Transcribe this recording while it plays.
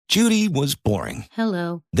Judy was boring.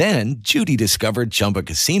 Hello. Then Judy discovered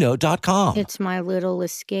ChumbaCasino.com. It's my little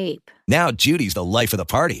escape. Now Judy's the life of the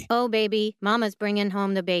party. Oh, baby, mama's bringing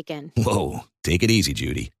home the bacon. Whoa, take it easy,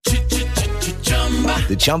 Judy.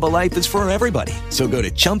 The Chumba life is for everybody. So go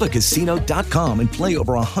to ChumbaCasino.com and play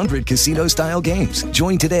over 100 casino-style games.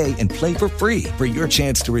 Join today and play for free for your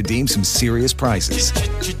chance to redeem some serious prizes.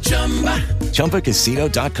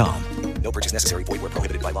 ChumbaCasino.com. No purchase necessary. Void where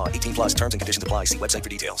prohibited by law. 18 plus terms and conditions apply. See website for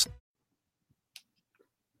details.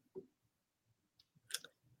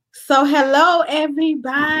 So hello,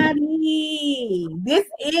 everybody. This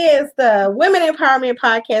is the Women Empowerment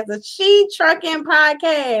Podcast, the She Trucking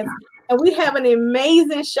Podcast. And we have an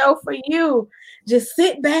amazing show for you. Just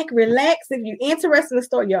sit back, relax. If you're interested in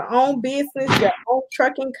starting your own business, your own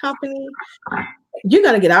trucking company, you're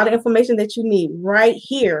going to get all the information that you need right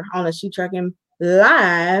here on the She Trucking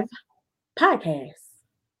Live podcast.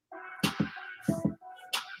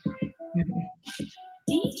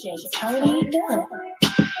 DJ Tony Dunn.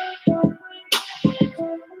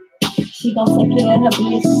 She gon' take care of her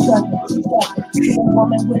business trucking. She's a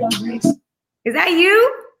woman with a rich. Is that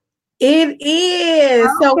you? It is.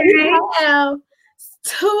 Okay. So we have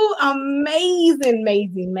two amazing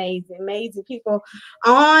people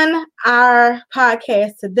on our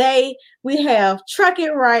podcast today. We have Truck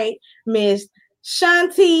It Right, Miss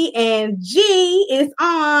Shanti, and G is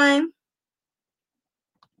on.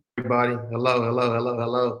 Everybody,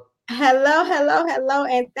 hello,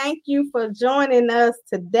 and thank you for joining us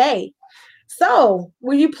today. So,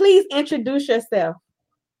 will you please introduce yourself?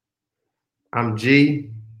 I'm G.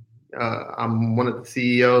 I'm one of the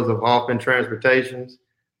CEOs of Hoffman Transportations,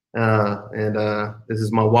 and this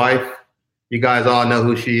is my wife. You guys all know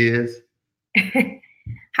who she is.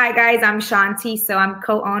 Hi guys, I'm Shanti. So I'm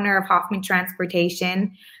co-owner of Hoffman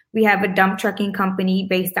Transportation. We have a dump trucking company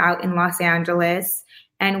based out in Los Angeles,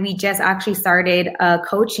 and we just actually started a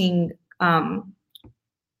coaching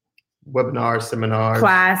webinars, seminars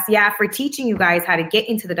class, for teaching you guys how to get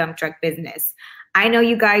into the dump truck business. I know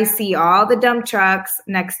you guys see all the dump trucks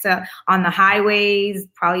next to on the highways,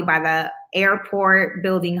 probably by the airport,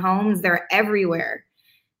 building homes. They're everywhere.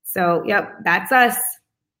 So, yep, that's us.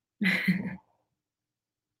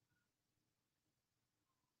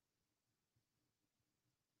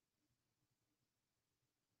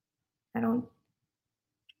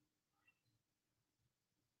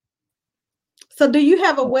 So do you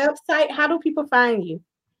have a website? How do people find you?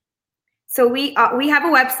 So we have a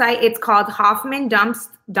website. It's called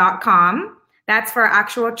HoffmanDumps.com. That's for our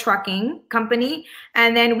actual trucking company.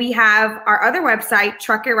 And then we have our other website,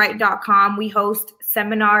 TruckItRight.com. We host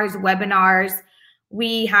seminars, webinars.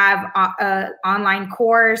 We have an online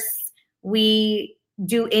course. We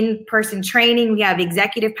do in-person training. We have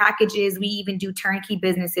executive packages. We even do turnkey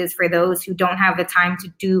businesses for those who don't have the time to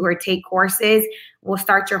do or take courses. We'll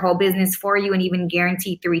start your whole business for you and even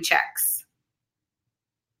guarantee 3 checks.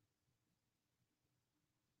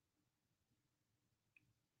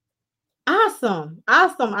 Awesome.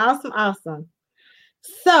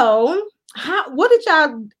 So what did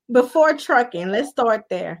y'all, before trucking, let's start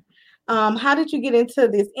there. How did you get into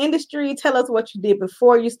this industry? Tell us what you did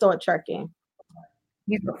before you start trucking.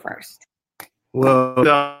 You go first. Well,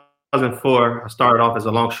 2004, I started off as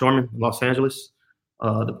a longshoreman in Los Angeles,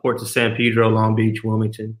 the ports of San Pedro, Long Beach,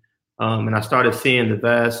 Wilmington. And I started seeing the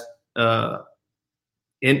vast, how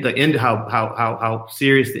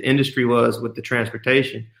serious the industry was with the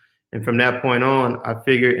transportation. And from that point on, I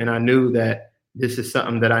figured and I knew that this is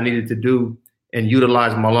something that I needed to do and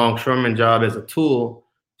utilize my longshoreman job as a tool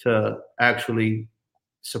to actually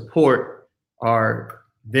support our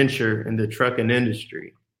venture in the trucking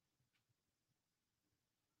industry.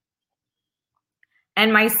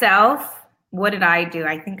 And myself, what did I do?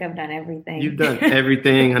 I think I've done everything. You've done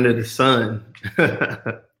everything under the sun.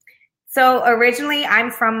 So originally I'm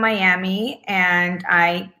from Miami and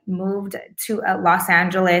I moved to Los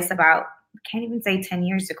Angeles about, I can't even say 10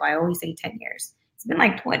 years ago. I always say 10 years. It's been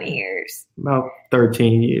like 20 years. About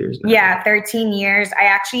 13 years now. Yeah, 13 years. I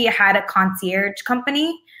actually had a concierge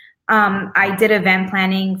company. I did event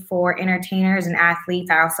planning for entertainers and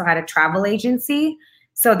athletes. I also had a travel agency.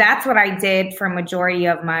 So that's what I did for a majority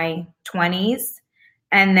of my 20s.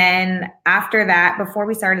 And then after that, before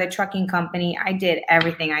we started the trucking company, I did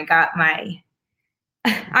everything. I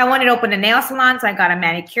wanted to open a nail salon, so I got a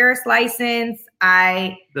manicurist license.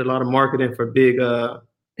 I did a lot of marketing for big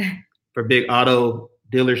auto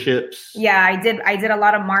dealerships. Yeah, I did a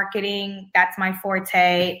lot of marketing. That's my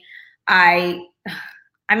forte.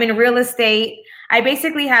 I'm in real estate. I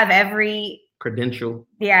basically have every credential.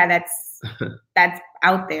 Yeah, that's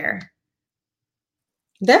out there.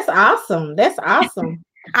 That's awesome.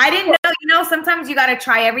 I didn't know, sometimes you got to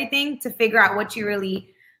try everything to figure out what you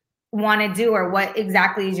really want to do or what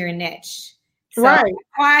exactly is your niche. So Right.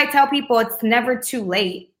 that's why I tell people it's never too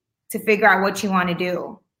late to figure out what you want to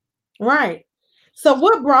do. Right. So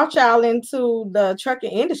what brought y'all into the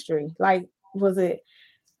trucking industry? Like, was it,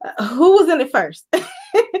 who was in it first?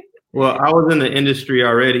 Well, I was in the industry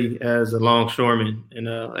already as a longshoreman,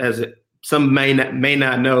 and some may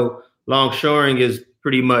not know, longshoring is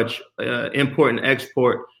pretty much import and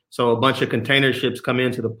export. So a bunch of container ships come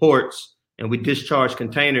into the ports, and we discharge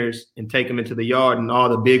containers and take them into the yard, and all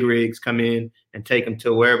the big rigs come in and take them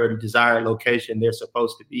to wherever the desired location they're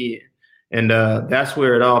supposed to be in. And that's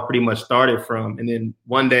where it all pretty much started from. And then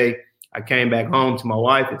one day I came back home to my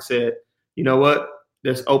wife and said, you know what?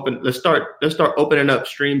 Let's start opening up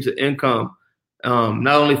streams of income,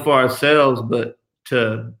 not only for ourselves, but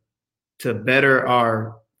to better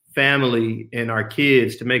our family and our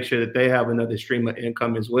kids, to make sure that they have another stream of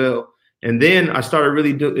income as well. And then I started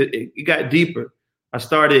really it got deeper. I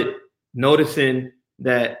started noticing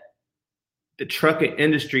that the trucking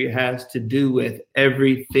industry has to do with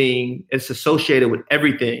everything. It's associated with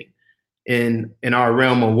everything in our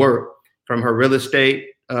realm of work, from her real estate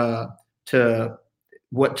to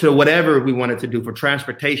whatever we wanted to do for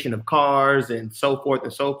transportation of cars and so forth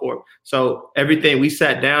and so forth. So everything, we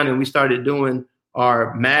sat down and we started doing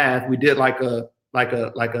our math. We did like a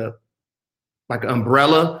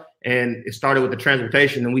umbrella, and it started with the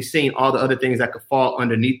transportation, and we seen all the other things that could fall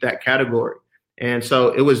underneath that category. And so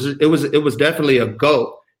it was definitely a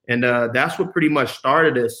go. And that's what pretty much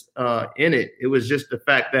started us in it. It was just the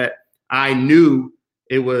fact that I knew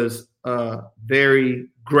it was a very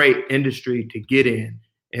great industry to get in.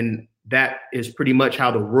 And that is pretty much how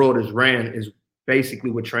the world is ran, is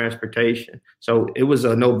basically with transportation. So it was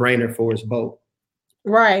a no-brainer for us both.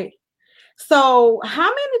 Right. So how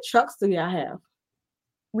many trucks do y'all have?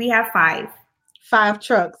 We have 5. 5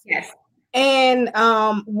 trucks. Yes. And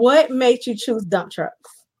what made you choose dump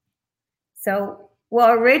trucks? So,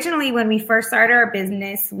 well, originally when we first started our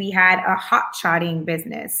business, we had a hot shotting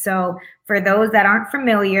business. So for those that aren't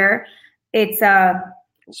familiar, it's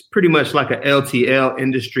pretty much like a LTL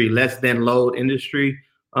industry, less than load industry.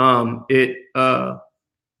 It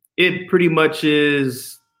pretty much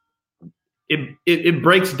is, it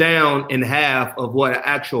breaks down in half of what an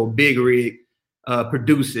actual big rig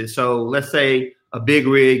produces. So let's say a big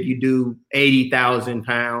rig, you do 80,000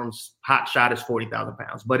 pounds, hot shot is 40,000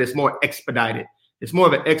 pounds, but it's more expedited. It's more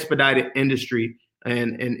of an expedited industry.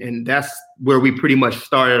 And that's where we pretty much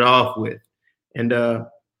started off with. And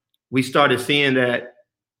we started seeing that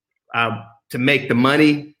to make the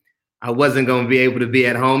money, I wasn't going to be able to be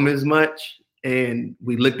at home as much. And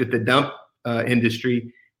we looked at the dump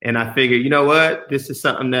industry, and I figured, you know what, this is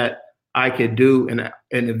something that I could do and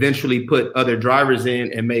eventually put other drivers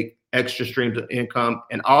in and make extra streams of income,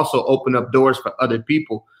 and also open up doors for other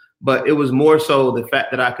people. But it was more so the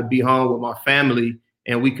fact that I could be home with my family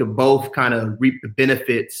and we could both kind of reap the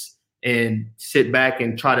benefits and sit back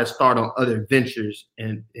and try to start on other ventures.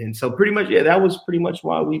 And so pretty much, yeah, that was pretty much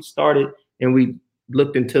why we started, and we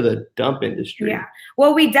looked into the dump industry. Yeah.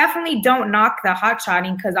 Well, we definitely don't knock the hot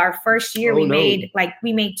shotting, because our first year we made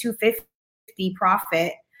 $250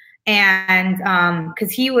 profit. And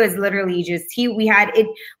because he was literally we had it,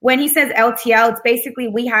 when he says LTL, it's basically,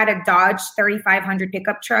 we had a Dodge 3500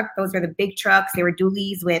 pickup truck. Those are the big trucks. They were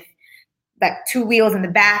dualies with like 2 wheels in the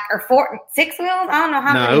back, or 6 wheels. I don't know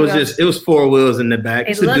how many. No, it was 4 wheels in the back.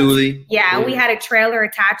 It's a dually. Yeah, we had a trailer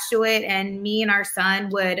attached to it, and me and our son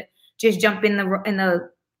would just jump in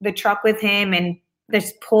the truck with him and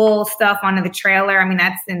just pull stuff onto the trailer. I mean,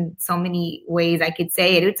 that's in so many ways I could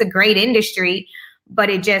say it. It's a great industry, but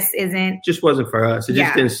it just isn't. Just wasn't for us. It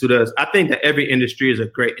just didn't suit us. I think that every industry is a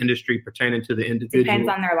great industry pertaining to the individual. Depends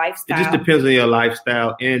on their lifestyle. It just depends on your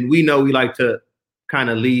lifestyle. And we know we like to kind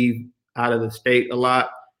of leave out of the state a lot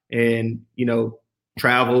and,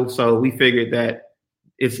 travel. So we figured that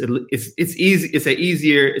it's easy.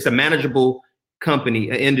 It's a manageable company,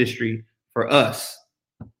 an industry for us.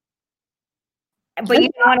 But he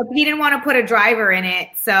didn't want to put a driver in it.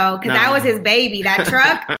 So, because that was his baby, that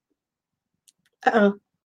truck. Uh-oh.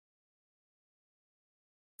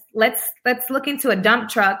 Let's look into a dump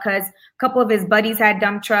truck, because a couple of his buddies had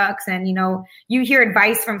dump trucks, and you hear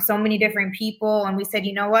advice from so many different people, and we said,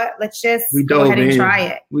 you know what, let's just go ahead and try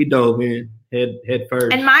it. We dove in head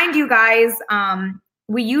first. And mind you guys,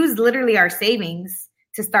 we used literally our savings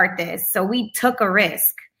to start this, so we took a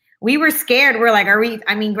risk. We were scared. We're like,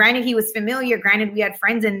 granted he was familiar, granted we had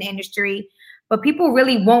friends in the industry, but people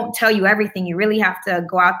really won't tell you everything. You really have to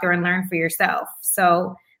go out there and learn for yourself.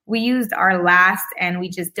 So we used our last and we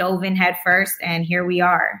just dove in head first, and here we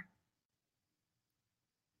are.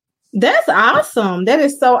 That's awesome. That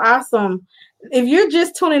is so awesome. If you're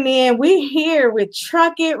just tuning in, we're here with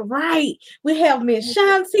Truck It Right. We have Miss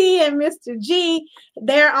Shanti and Mr. G.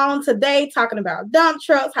 They're on today talking about dump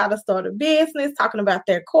trucks, how to start a business, talking about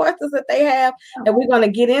their courses that they have, that we're going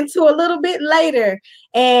to get into a little bit later.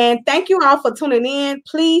 And thank you all for tuning in.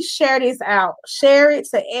 Please share this out. Share it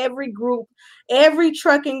to every group, every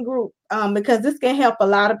trucking group, because this can help a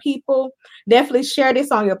lot of people. Definitely share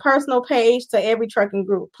this on your personal page to every trucking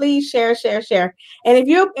group. Please share. And if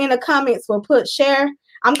you're in the comments, we'll put share.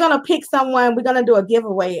 I'm going to pick someone. We're going to do a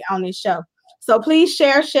giveaway on this show. So please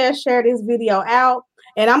share this video out.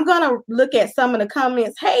 And I'm going to look at some of the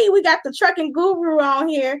comments. Hey, we got the trucking guru on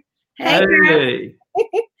here. Hey.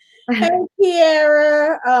 Hey,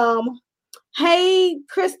 Kiara. Hey,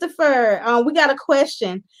 Christopher. We got a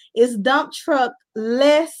question. Is dump truck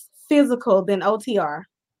less physical than OTR?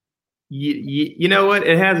 You know what?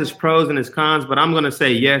 It has its pros and its cons, but I'm going to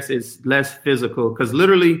say yes, it's less physical because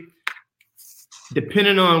literally,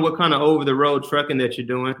 depending on what kind of over-the-road trucking that you're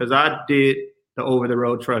doing, because I did the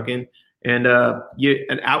over-the-road trucking, and I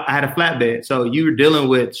had a flatbed, so you were dealing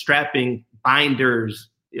with strapping, binders,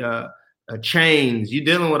 chains. You're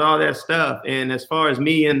dealing with all that stuff. And as far as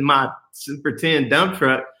me and my Super 10 dump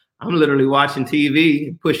truck, I'm literally watching TV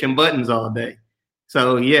and pushing buttons all day.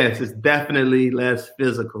 So yes, it's definitely less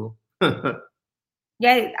physical.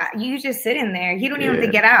 Yeah, you just sit in there. You don't even have to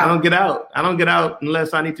get out. I don't get out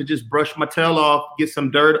unless I need to just brush my tail off, get some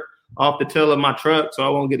dirt off the tail of my truck so I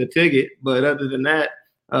won't get a ticket. But other than that,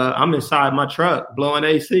 I'm inside my truck blowing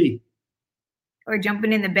AC. Or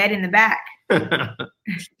jumping in the bed in the back.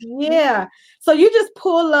 Yeah. So you just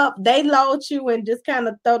pull up, they load you and just kind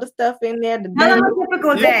of throw the stuff in there. How a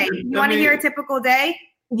typical day? You want to hear a typical day?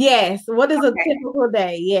 Yes. What is a typical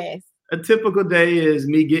day? Yes. A typical day is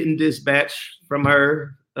me getting dispatch from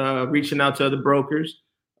her, reaching out to other brokers,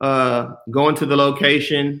 going to the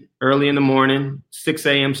location early in the morning, 6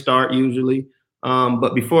 a.m. start usually.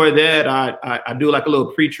 But before that, I do like a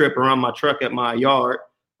little pre-trip around my truck at my yard.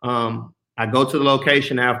 I go to the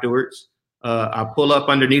location afterwards. I pull up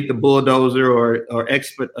underneath the bulldozer or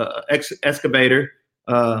excavator.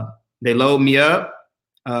 They load me up.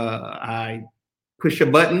 I push a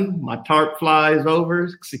button, my tarp flies over,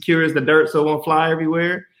 secures the dirt so it won't fly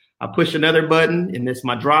everywhere. I push another button, and it's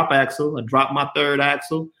my drop axle. I drop my third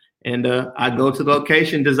axle, and I go to the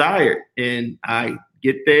location desired, and I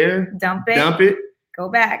get there, dump it, go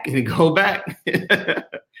back. And go back.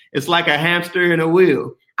 It's like a hamster in a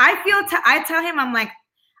wheel. I tell him, I'm like,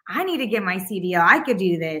 I need to get my CDL. I could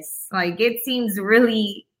do this. Like, it seems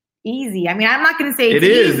really easy. I mean, I'm not going to say it's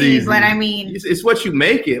easy, but I mean, it's what you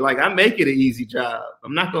make it. Like, I make it an easy job.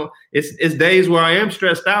 I'm not going to, it's days where I am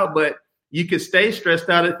stressed out, but you can stay stressed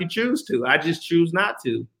out if you choose to. I just choose not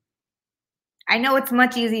to. I know it's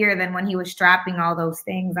much easier than when he was strapping all those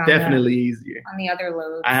things on. Definitely easier. On the other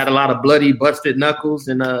loads. I had a lot of bloody, busted knuckles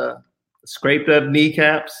and scraped up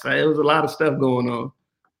kneecaps. It was a lot of stuff going on.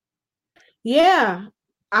 Yeah.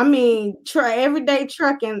 I mean, everyday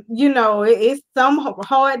trucking, it's some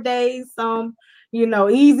hard days, some,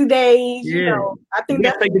 easy days. Yeah. I think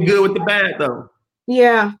that's take the good with the bad, though.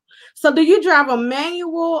 Yeah. So do you drive a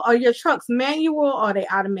manual, or your truck's manual, or are they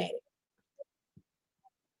automatic?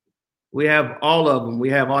 We have all of them. We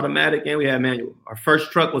have automatic and we have manual. Our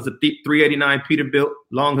first truck was a 389 Peterbilt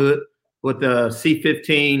long hood with a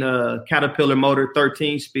C15 Caterpillar motor,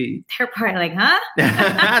 13 speed. They're probably like, huh?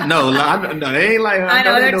 No, they ain't like. I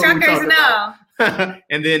know, they're truckers now.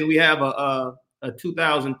 And then we have a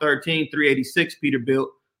 2013 386 Peterbilt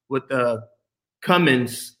with a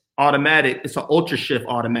Cummins automatic. It's an Ultra Shift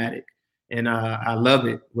automatic, and I love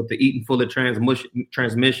it with the Eaton Fuller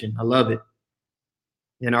transmission. I love it.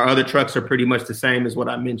 And our other trucks are pretty much the same as what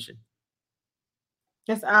I mentioned.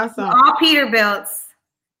 That's awesome. All Peterbilts.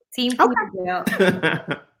 Team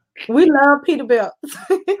Peterbilt. We love Peterbilt.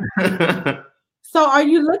 So are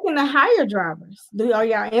you looking to hire drivers? Are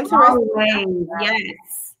y'all interested? Always,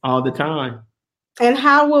 yes. All the time. And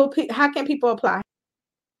how can people apply?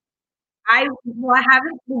 I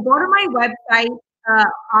haven't. Go to my website,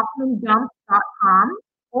 hoffmandumps.com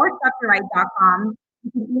or truckerright.com.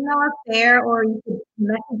 You can email us there, or you can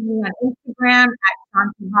message me on Instagram at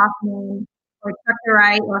Shanti Hoffman or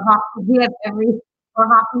Truckerright or Hoffman. We have or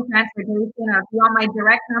Hoffman Transportation. Or if you want my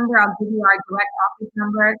direct number, I'll give you our direct office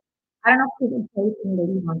number. I don't know if you can post in the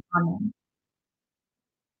leave on comments.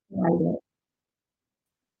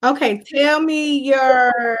 Okay, tell me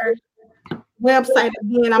your website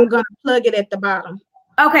again. I'm going to plug it at the bottom.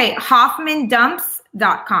 Okay,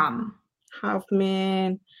 hoffmandumps.com.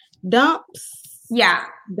 Hoffman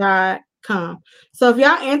dumps.com. So if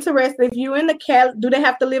y'all interested, if you in the do they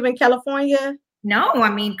have to live in California? No, I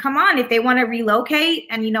mean, come on. If they want to relocate,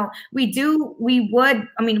 and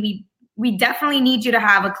we definitely need you to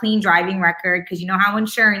have a clean driving record, because you know how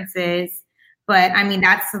insurance is. But I mean,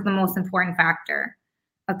 that's the most important factor,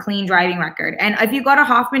 a clean driving record. And if you go to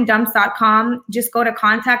HoffmanDumps.com, just go to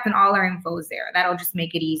contact and all our info is there. That'll just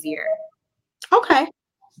make it easier. Okay.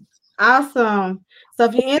 Awesome. So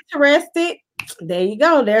if you're interested, there you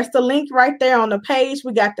go. There's the link right there on the page.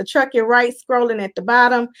 We got the Truck It Right scrolling at the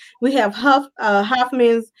bottom. We have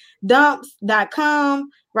HoffmanDumps.com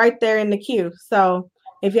right there in the queue. So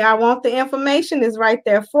if y'all want the information, it's right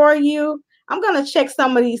there for you. I'm going to check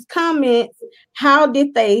some of these comments. How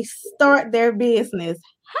did they start their business?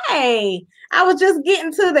 Hey, I was just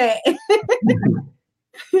getting to that.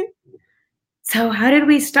 So how did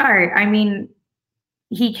we start? I mean,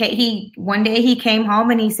 one day he came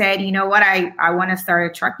home and he said, you know what, I want to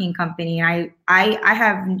start a trucking company. And I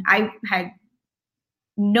had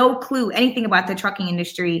no clue anything about the trucking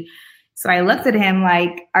industry. So I looked at him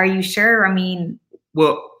like, are you sure? I mean,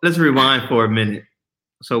 well, let's rewind for a minute.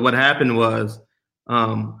 So what happened was,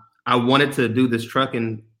 I wanted to do this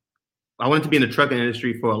trucking. I wanted to be in the trucking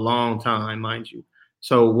industry for a long time, mind you.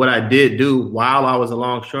 So what I did do while I was a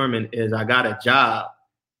longshoreman is I got a job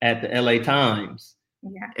at the LA Times.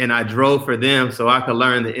 Yeah. And I drove for them so I could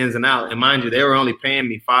learn the ins and outs. And mind you, they were only paying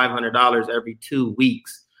me $500 every 2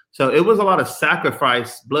 weeks. So it was a lot of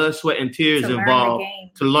sacrifice, blood, sweat, and tears involved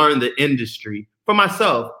to learn the industry for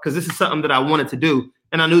myself, because this is something that I wanted to do.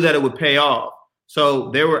 And I knew that it would pay off.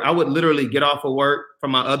 So I would literally get off of work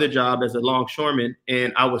from my other job as a longshoreman,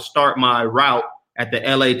 and I would start my route at the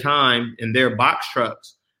LA Times in their box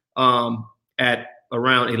trucks at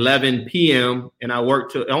around 11 p.m. And I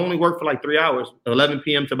only worked for like 3 hours, 11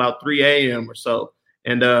 p.m. to about 3 a.m. or so.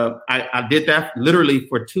 And I did that literally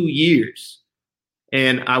for 2 years.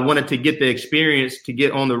 And I wanted to get the experience to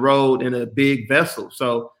get on the road in a big vessel.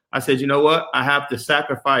 So I said, you know what? I have to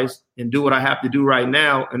sacrifice and do what I have to do right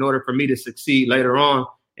now in order for me to succeed later on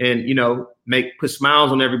and, put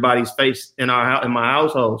smiles on everybody's face in my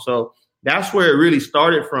household. So that's where it really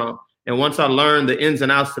started from. And once I learned the ins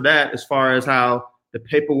and outs to that, as far as how the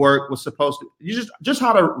paperwork was supposed to, just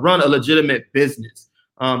how to run a legitimate business.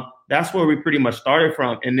 That's where we pretty much started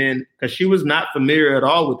from. And then, because she was not familiar at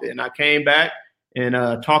all with it. And I came back and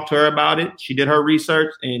talked to her about it. She did her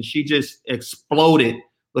research and she just exploded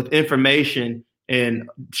with information. And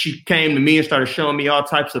she came to me and started showing me all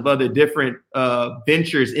types of other different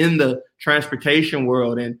ventures in the transportation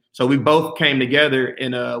world. And so we both came together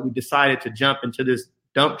and we decided to jump into this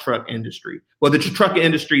dump truck industry. Well, the trucking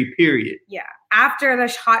industry, period. Yeah. After the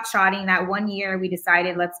hot shotting that 1 year, we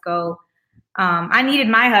decided, let's go. I needed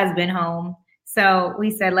my husband home. So we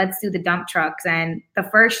said, let's do the dump trucks. And the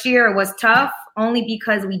first year was tough only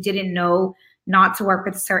because we didn't know not to work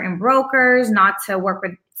with certain brokers, not to work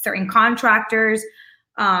with certain contractors,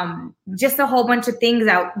 just a whole bunch of things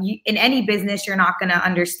that in any business you're not going to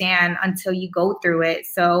understand until you go through it.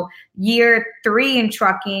 So year 3 in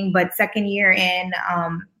trucking, but second year in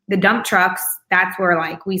the dump trucks, that's where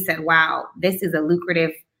we said, wow, this is a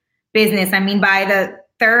lucrative business. I mean, by the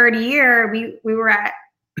 3rd year, we were at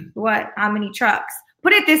how many trucks?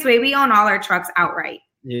 Put it this way, we own all our trucks outright.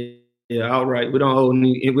 Yeah, outright. We don't owe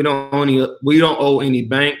any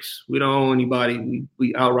banks. We don't owe anybody.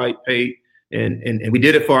 We outright paid, and we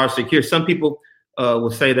did it for our security. Some people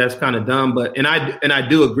will say that's kind of dumb, but I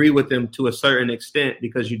do agree with them to a certain extent,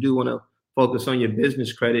 because you do want to focus on your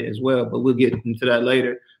business credit as well. But we'll get into that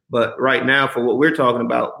later. But right now, for what we're talking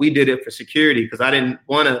about, we did it for security because I didn't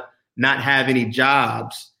want to not have any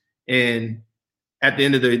jobs. And at the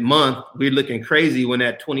end of the month, we're looking crazy when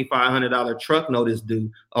that $2,500 truck note is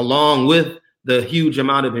due, along with the huge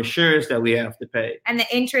amount of insurance that we have to pay. And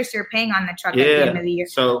the interest you're paying on the truck at the end of the year.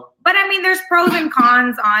 So, but I mean, there's pros and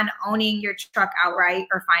cons on owning your truck outright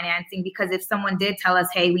or financing, because if someone did tell us,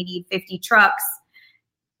 hey, we need 50 trucks,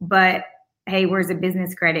 but hey, where's the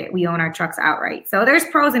business credit? We own our trucks outright. So there's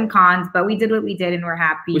pros and cons, but we did what we did and we're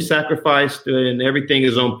happy. We sacrificed and everything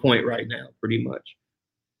is on point right now, pretty much.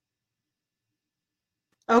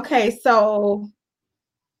 Okay, so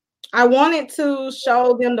I wanted to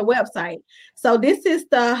show them the website. So this is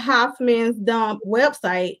the Hoffman's Dump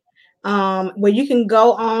website. where you can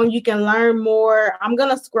go on, you can learn more. I'm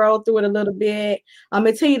gonna scroll through it a little bit.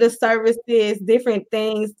 It tell you the services, different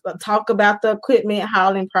things, talk about the equipment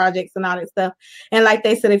hauling projects and all that stuff. And like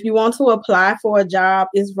they said, if you want to apply for a job,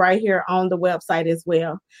 it's right here on the website as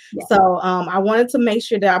well. Yeah. So I wanted to make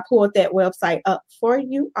sure that I pulled that website up for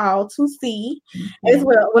you all to see as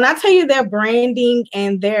well. When I tell you their branding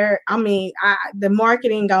and the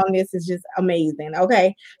marketing on this is just amazing.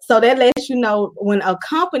 Okay, so that lets you know when a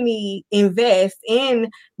company invest in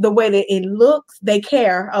the way that it looks, they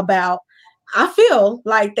care about. I feel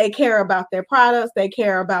like they care about their products, they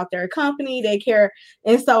care about their company, they care,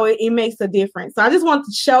 and so it makes a difference. So I just want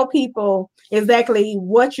to show people exactly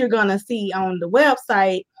what you're gonna see on the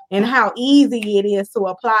website and how easy it is to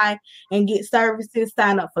apply and get services,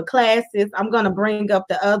 sign up for classes. I'm gonna bring up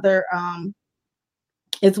the other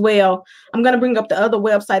as well. I'm gonna bring up the other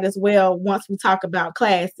website as well once we talk about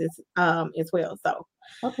classes as well. So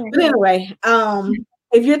okay. But anyway,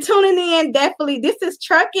 if you're tuning in, definitely this is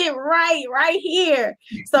Truck It right here.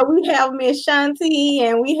 So we have Miss Shanti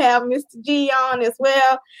and we have Mr. G on as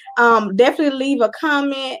well. Definitely leave a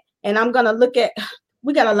comment, and I'm gonna look at.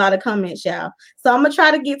 We got a lot of comments, y'all. So I'm gonna try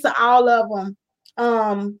to get to all of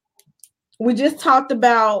them. We just talked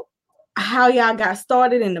about how y'all got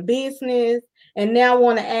started in the business. And now I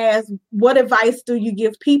want to ask, what advice do you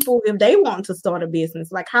give people if they want to start a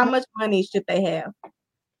business? Like, how much money should they have?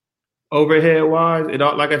 Overhead wise,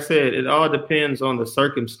 like I said, it all depends on the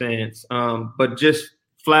circumstance. But just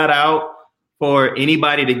flat out, for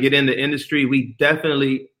anybody to get in the industry, we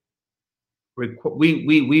definitely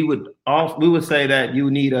we would say that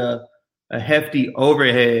you need a hefty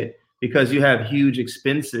overhead because you have huge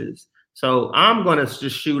expenses. So I'm gonna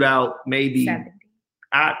just shoot out maybe 70.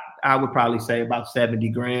 I would probably say about 70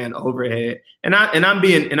 grand overhead. And I'm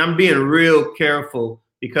being real careful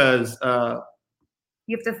because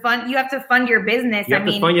you have to fund your business. You have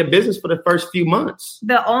to fund your business for the first few months.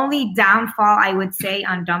 The only downfall I would say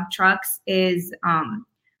on dump trucks is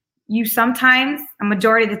you sometimes, a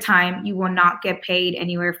majority of the time, you will not get paid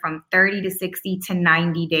anywhere from 30 to 60 to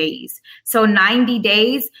 90 days. So 90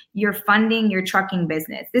 days, you're funding your trucking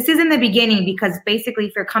business. This is in the beginning because basically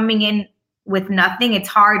if you're coming in with nothing, it's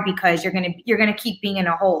hard because you're gonna keep being in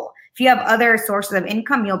a hole. If you have other sources of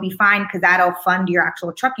income, you'll be fine because that'll fund your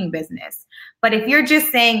actual trucking business. But if you're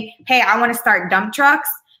just saying, hey, I want to start dump trucks,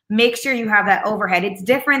 make sure you have that overhead. It's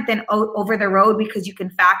different than over the road because you can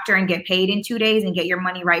factor and get paid in 2 days and get your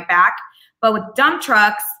money right back. But with dump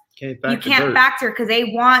trucks, you can't factor because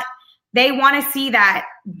they want to see that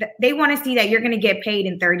you're going to get paid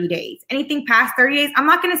in 30 days. Anything past 30 days, I'm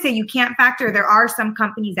not going to say you can't factor. There are some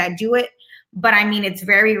companies that do it, but I mean, it's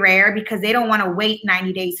very rare because they don't want to wait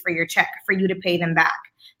 90 days for your check for you to pay them back.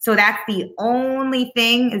 So that's the only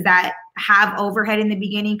thing is that have overhead in the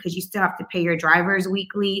beginning because you still have to pay your drivers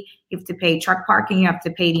weekly. You have to pay truck parking. You have to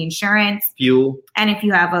pay the insurance. Fuel. And if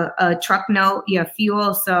you have a truck note, you have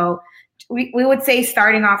fuel. So we would say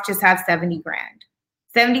starting off, just have 70 grand,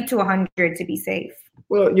 70 to 100 to be safe.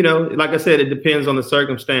 Well, like I said, it depends on the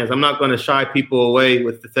circumstance. I'm not going to shy people away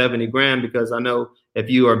with the 70 grand because I know if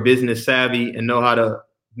you are business savvy and know how to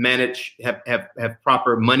manage, have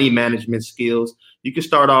proper money management skills, you can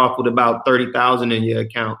start off with about 30,000 in your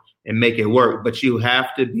account and make it work. But you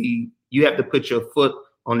have to put your foot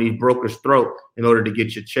on these brokers' throat in order to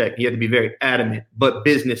get your check. You have to be very adamant, but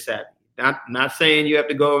business savvy. Not saying you have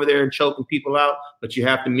to go over there and choking people out, but you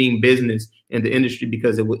have to mean business in the industry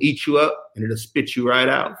because it will eat you up and it'll spit you right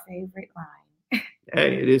out. My favorite line.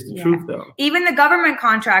 Hey, it is the truth, though. Even the government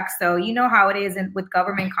contracts, though, you know how it is with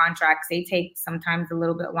government contracts. They take sometimes a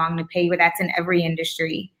little bit long to pay, but that's in every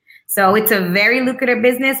industry. So it's a very lucrative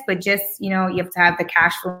business, but just, you have to have the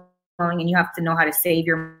cash flowing and you have to know how to save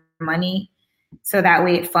your money so that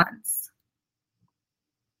way it funds.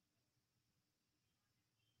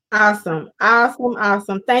 Awesome.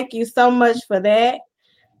 Thank you so much for that.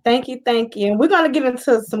 Thank you. And we're going to get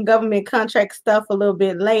into some government contract stuff a little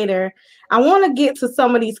bit later. I want to get to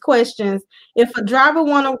some of these questions. If a driver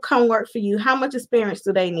want to come work for you, how much experience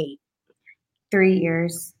do they need? 3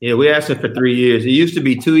 years. Yeah, we're asking for 3 years. It used to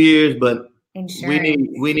be 2 years, but insurance.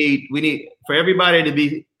 we need for everybody to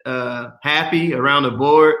be happy around the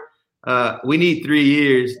board. We need 3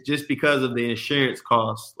 years just because of the insurance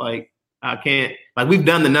costs. We've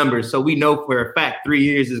done the numbers, so we know for a fact 3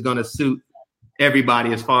 years is going to suit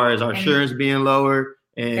everybody as far as our insurance being lower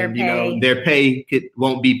and their pay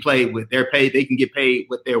won't be played with. They can get paid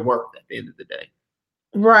what they're worth at the end of the day.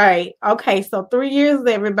 Right. Okay. So 3 years,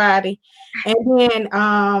 everybody. And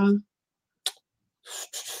then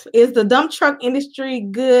is the dump truck industry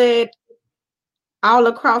good all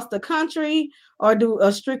across the country, or do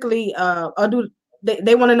strictly or do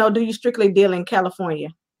they want to know, do you strictly deal in California?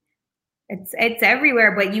 It's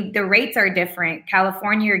everywhere, but the rates are different.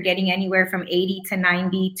 California, you're getting anywhere from 80 to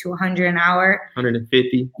 90 to 100 an hour.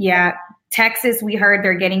 150. Yeah. Texas, we heard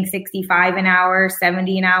they're getting 65 an hour,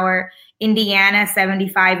 70 an hour. Indiana,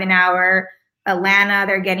 75 an hour. Atlanta,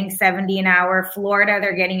 they're getting 70 an hour. Florida,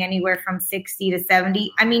 they're getting anywhere from 60 to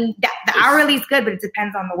 70. I mean, the hourly is good, but it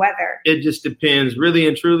depends on the weather. It just depends. Really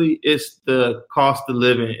and truly, it's the cost of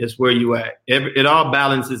living. It's where you at. It all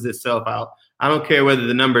balances itself out. I don't care whether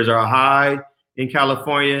the numbers are high in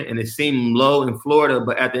California and they seem low in Florida,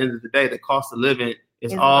 but at the end of the day, the cost of living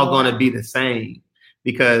is all going to be the same,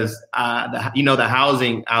 because the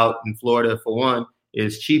housing out in Florida, for one,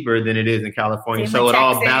 is cheaper than it is in California. So it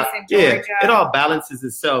all balances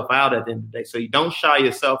itself out at the end of the day. So you don't shy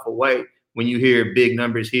yourself away when you hear big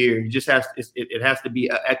numbers here. You just it has to be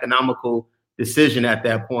an economical decision at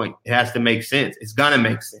that point. It has to make sense. It's gonna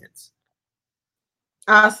make sense.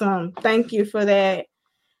 Awesome. Thank you for that.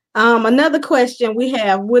 Another question we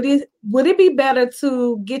have, would it be better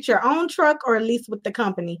to get your own truck or lease with the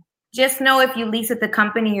company? Just know if you lease with the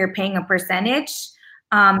company, you're paying a percentage.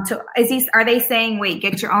 Are they saying, wait,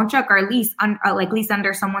 get your own truck or lease lease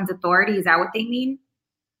under someone's authority? Is that what they mean?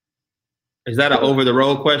 Is that an over the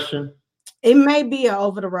road question? It may be an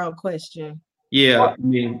over the road question. Yeah, I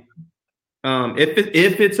mean,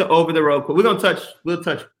 if it's an over the road, we'll touch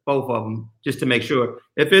both of them just to make sure.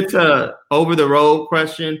 If it's a over the road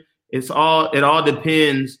question, it all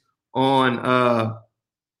depends on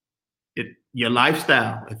your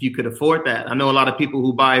lifestyle. If you could afford that, I know a lot of people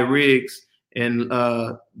who buy rigs and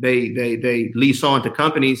they lease on to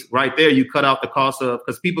companies. Right there, you cut out the cost of,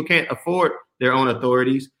 because people can't afford their own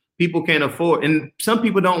authorities. People can't afford, and some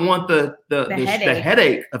people don't want the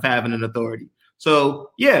headache of having an authority. So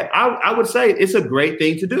yeah, I would say it's a great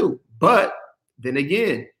thing to do, but then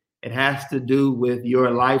again, it has to do with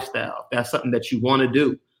your lifestyle. That's something that you want to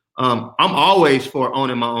do. I'm always for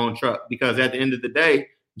owning my own truck, because at the end of the day,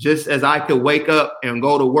 just as I could wake up and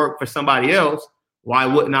go to work for somebody else, why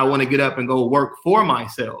wouldn't I want to get up and go work for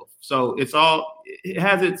myself? So it's both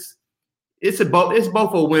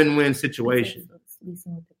a win-win situation.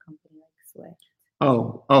 Leasing with a company like Swift.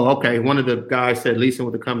 Oh, okay. One of the guys said leasing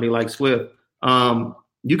with a company like Swift.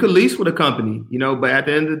 You could lease with a company, but at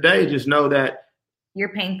the end of the day, just know that you're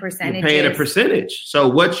paying percentages. You're paying a percentage. So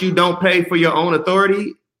what you don't pay for your own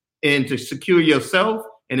authority and to secure yourself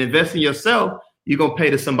and invest in yourself, you're going to pay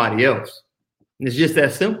to somebody else. And it's just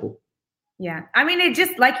that simple. Yeah. I mean, it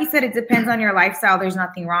just, like you said, it depends on your lifestyle. There's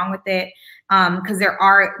nothing wrong with it. Because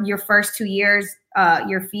your first 2 years,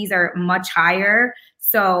 your fees are much higher.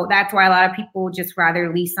 So that's why a lot of people just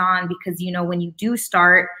rather lease on, because, when you do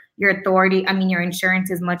start, your authority, your insurance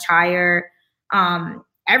is much higher.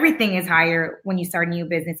 Everything is higher when you start a new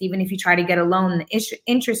business. Even if you try to get a loan, the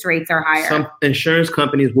interest rates are higher. Some insurance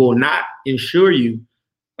companies will not insure you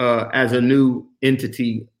as a new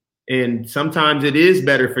entity. And sometimes it is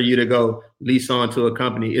better for you to go lease on to a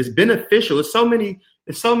company. It's beneficial. It's so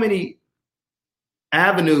many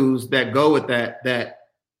avenues that go with that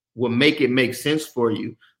will make it make sense for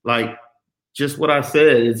you. Like just what I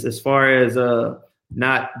said is, as far as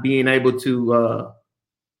not being able to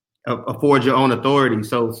afford your own authority.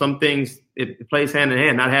 So some things it plays hand in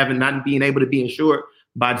hand, not being able to be insured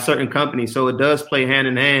by certain companies. So it does play hand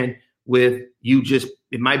in hand with you.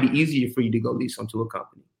 It might be easier for you to go lease onto a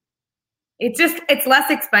company. It's less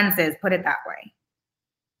expensive, put it that way.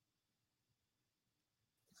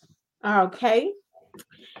 Okay.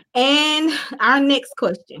 And our next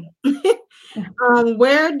question.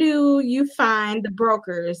 Where do you find the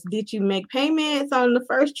brokers? Did you make payments on the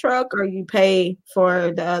first truck, or you pay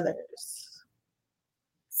for the others?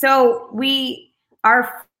 So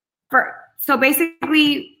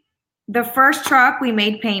basically the first truck we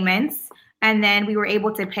made payments, and then we were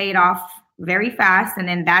able to pay it off very fast. And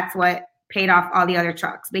then that's what paid off all the other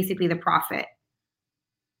trucks, basically the profit.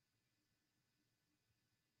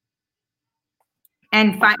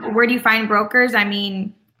 And where do you find brokers? I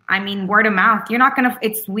mean, word of mouth. You're not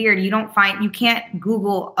it's weird. You can't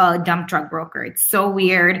Google a dump truck broker. It's so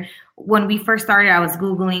weird. When we first started, I was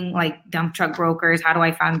Googling like dump truck brokers. How do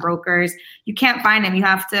I find brokers? You can't find them.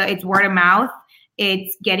 It's word of mouth.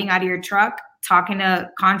 It's getting out of your truck, talking to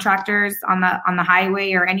contractors on the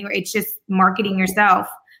highway or anywhere. It's just marketing yourself.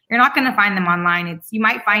 You're not going to find them online. You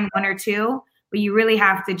might find one or two, but you really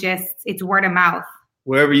have to it's word of mouth.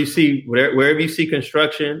 Wherever you see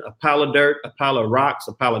construction, a pile of dirt, a pile of rocks,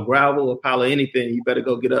 a pile of gravel, a pile of anything, you better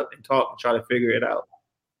go get up and talk and try to figure it out.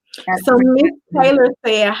 So Ms. Taylor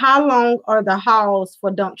said, how long are the hauls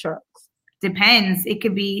for dump trucks? depends. It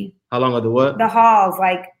could be how long are the what? The hauls,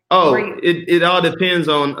 like it all depends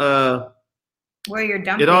on where you're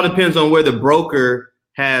dumping. It all depends on where the broker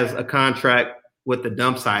has a contract with the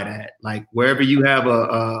dump site at. Like wherever you have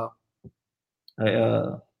a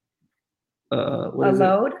load?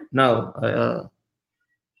 No,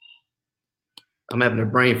 I'm having a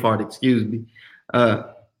brain fart. Excuse me.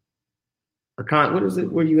 What is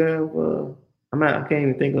it? Where you have? I can't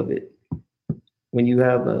even think of it. When you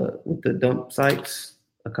have with the dump sites,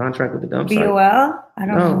 a contract with the dump site. BOL? I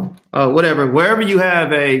don't know. Oh, whatever. Wherever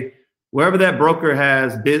that broker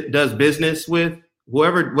does business with,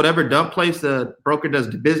 whatever dump place the broker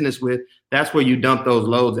does business with, that's where you dump those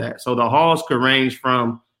loads at. So the hauls could range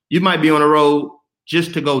from, you might be on the road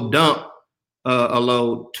just to go dump a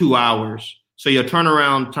load 2 hours. So your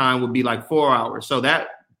turnaround time would be like 4 hours. So that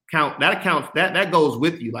goes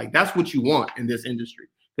with you. Like that's what you want in this industry,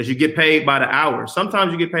 because you get paid by the hour.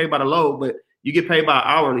 Sometimes you get paid by the load, but you get paid by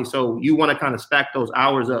hourly. So you want to kind of stack those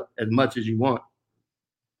hours up as much as you want.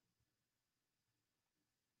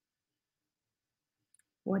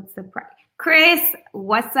 What's the price? Chris,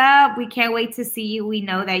 what's up? We can't wait to see you. We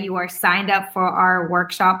know that you are signed up for our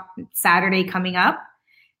workshop Saturday coming up.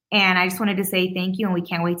 And I just wanted to say thank you, and we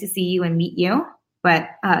can't wait to see you and meet you. But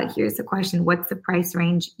here's the question. What's the price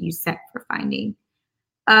range you set for finding?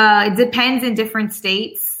 It depends in different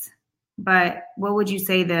states, but what would you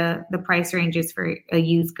say the price range is for a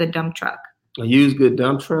used good dump truck? A used good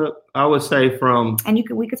dump truck, I would say from... And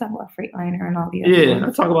we could talk about Freightliner and all the other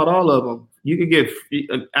ones. I talk about all of them. You could get...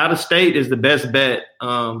 Out of state is the best bet.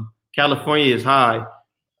 California is high.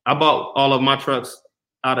 I bought all of my trucks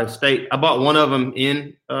out of state. I bought one of them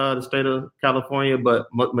in the state of California, but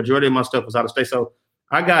majority of my stuff was out of state. So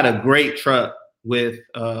I got a great truck with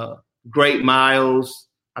great miles.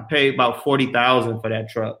 I paid about $40,000 for that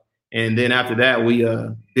truck. And then after that, we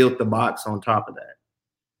built the box on top of that.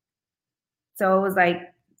 So it was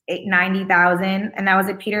like $90,000, and that was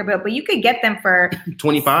a Peterbilt. But you could get them for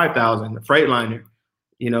 $25,000. The Freightliner,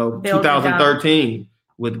 2013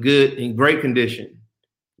 with great condition,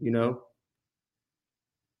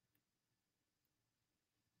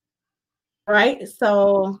 Right.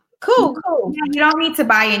 So cool. Yeah, you don't need to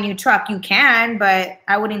buy a new truck. You can, but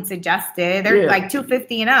I wouldn't suggest it. They're like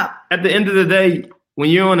 $250 and up. At the end of the day,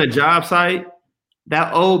 when you're on a job site,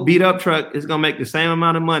 that old beat up truck is gonna make the same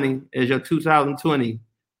amount of money as your 2020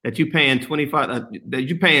 that you're paying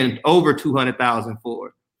over $200,000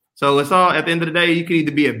 for. So it's all, at the end of the day, you can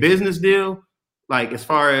either be a business deal, like as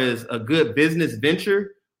far as a good business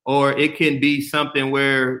venture, or it can be something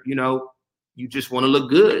where you just want to look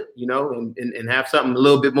good, and have something a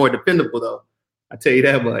little bit more dependable, though. I tell you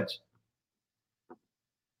that much.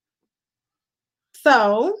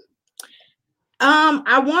 So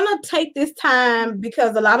I want to take this time,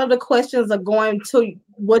 because a lot of the questions are going to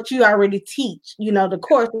what you already teach, the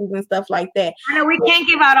courses and stuff like that. I know we can't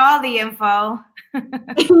give out all the info.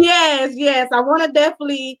 Yes. I want to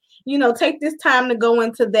definitely, take this time to go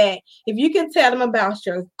into that. If you can tell them about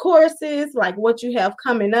your courses, like what you have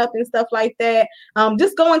coming up and stuff like that,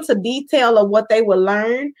 just go into detail of what they will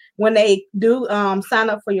learn when they do sign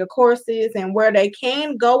up for your courses, and where they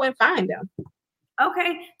can go and find them.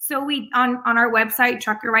 Okay, so we on our website,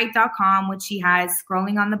 truckitright.com, which she has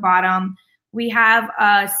scrolling on the bottom, we have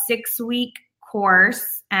a 6-week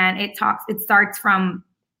course, and it starts from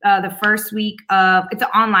the first week of, it's an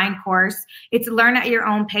online course. It's learn at your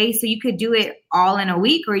own pace. So you could do it all in a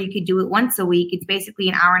week, or you could do it once a week. It's basically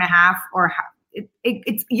an hour and a half, or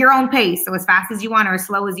it's your own pace. So as fast as you want or as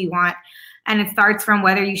slow as you want. And it starts from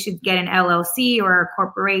whether you should get an LLC or a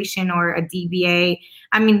corporation or a DBA.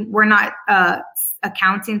 I mean, we're not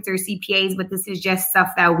accountants or CPAs, but this is just stuff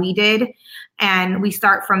that we did. And we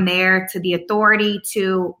start from there to the authority,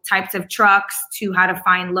 to types of trucks, to how to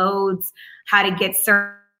find loads, how to get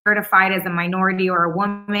certified as a minority or a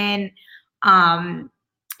woman,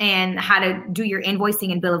 and how to do your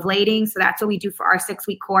invoicing and bill of lading. So that's what we do for our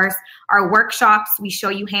 6-week course. Our workshops, we show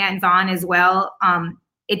you hands-on as well.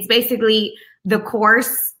 It's basically the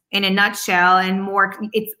course in a nutshell, and more.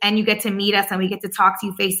 And you get to meet us, and we get to talk to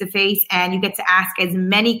you face to face, and you get to ask as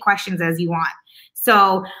many questions as you want.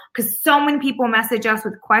 So, because so many people message us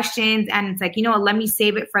with questions, and it's like, let me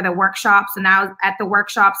save it for the workshops. So now at the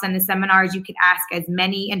workshops and the seminars, you can ask as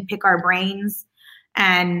many and pick our brains.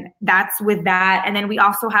 And that's with that. And then we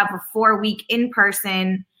also have a 4-week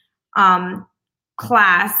in-person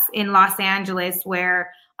class in Los Angeles,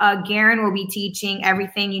 where Garen will be teaching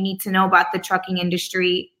everything you need to know about the trucking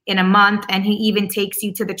industry in a month. And he even takes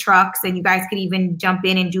you to the trucks, and you guys could even jump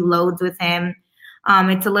in and do loads with him.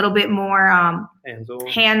 It's a little bit more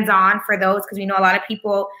hands-on for those, because we know a lot of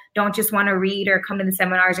people don't just want to read or come to the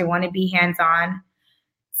seminars, they want to be hands-on.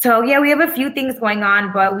 So yeah, we have a few things going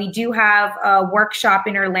on, but we do have a workshop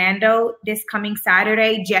in Orlando this coming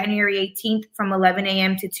Saturday, January 18th from 11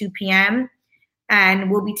 a.m. to 2 p.m. And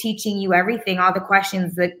we'll be teaching you everything, all the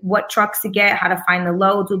questions, like what trucks to get, how to find the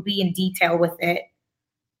loads. We'll be in detail with it.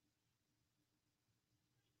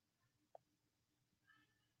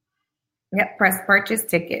 Yep, press purchase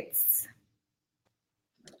tickets.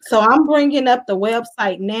 So I'm bringing up the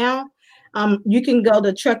website now. You can go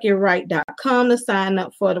to truckitright.com to sign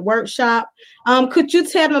up for the workshop. Could you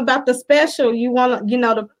tell them about the special you want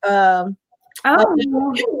to,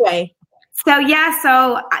 giveaway?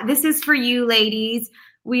 So this is for you ladies.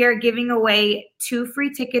 We are giving away 2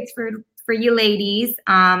 free tickets for you ladies.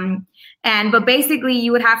 But basically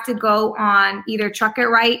you would have to go on either Truck It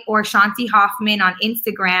Right or Shanti Hoffman on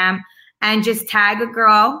Instagram and just tag a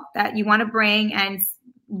girl that you want to bring and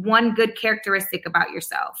one good characteristic about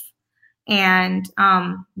yourself. And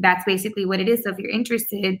that's basically what it is. So if you're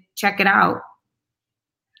interested, check it out.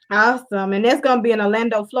 Awesome. And that's going to be in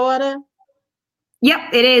Orlando, Florida?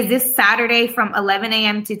 Yep, it is this Saturday from 11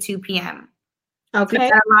 a.m. to 2 p.m. Okay.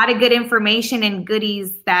 So a lot of good information and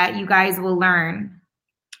goodies that you guys will learn.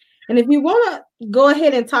 And if you want to go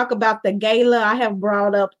ahead and talk about the gala, I have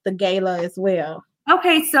brought up the gala as well.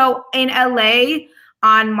 Okay, so in LA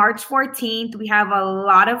on March 14th, we have a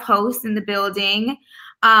lot of hosts in the building.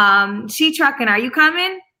 She Trucking, are you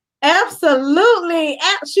coming? Absolutely.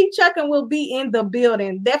 She Trucking will be in the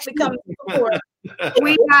building. Definitely coming to support.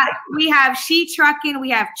 We have She Trucking,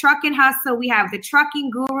 we have Trucking Hustle, we have the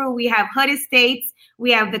Trucking Guru, we have Hood Estates,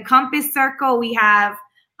 we have the Compass Circle, we have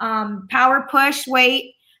Power Push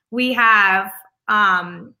Weight, we have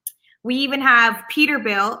we even have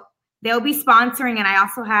Peterbilt. They'll be sponsoring, and I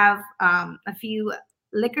also have a few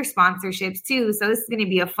liquor sponsorships too. So this is going to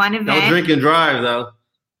be a fun event. Don't drink and drive though.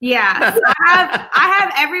 Yeah, so I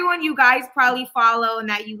have everyone you guys probably follow and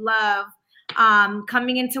that you love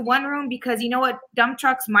coming into one room, because you know what, dump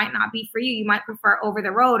trucks might not be for you. You might prefer over the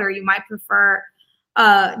road, or you might prefer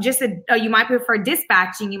you might prefer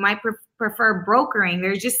dispatching. You might prefer brokering.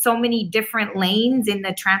 There's just so many different lanes in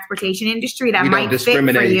the transportation industry that might fit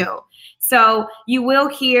for you. So you will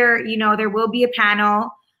hear, there will be a panel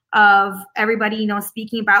of everybody,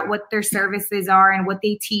 speaking about what their services are and what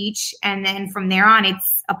they teach. And then from there on,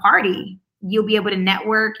 it's a party. You'll be able to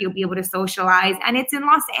network, you'll be able to socialize, and it's in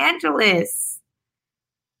Los Angeles.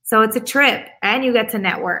 So it's a trip and you get to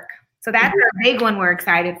network. So that's a big one we're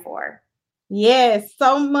excited for. Yes,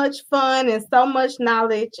 so much fun and so much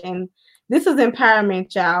knowledge. And this is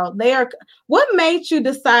empowerment, y'all. What made you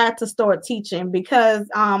decide to start teaching? Because,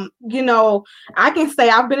 I can say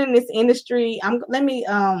I've been in this industry. Let me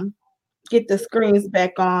get the screens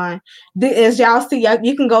back on. As y'all see,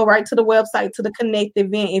 you can go right to the website, to the Connect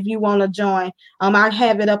event if you want to join. I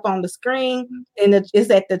have it up on the screen, and it's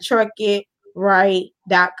at the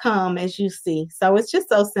truckitright.com, as you see. So it's just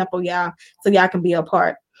so simple, y'all, so y'all can be a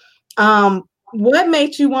part. What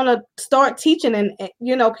made you want to start teaching and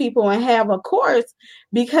people and have a course?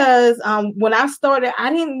 Because when I started, I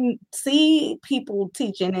didn't see people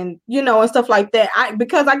teaching and and stuff like that.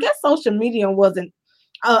 Because I guess social media wasn't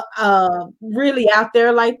really out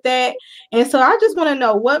there like that. And so I just want to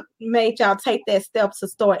know what made y'all take that step to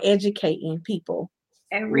start educating people.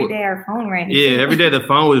 Every day our phone rang. Yeah, every day the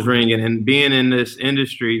phone was ringing. And being in this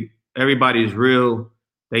industry, everybody's real.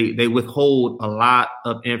 They withhold a lot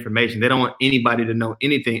of information. They don't want anybody to know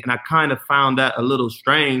anything. And I kind of found that a little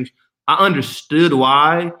strange. I understood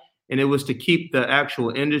why, and it was to keep the actual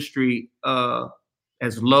industry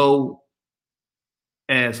as low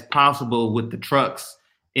as possible with the trucks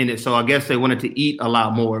in it. So I guess they wanted to eat a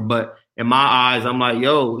lot more. But in my eyes, I'm like,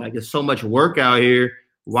 there's so much work out here.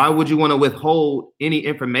 Why would you want to withhold any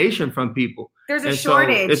information from people? There's a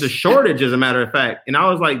shortage. So it's a shortage, as a matter of fact. And I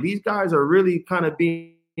was like, these guys are really kind of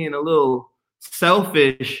being a little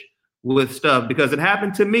selfish with stuff, because it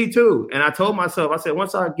happened to me too. And I told myself, I said,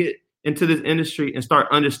 once I get into this industry and start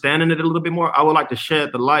understanding it a little bit more, I would like to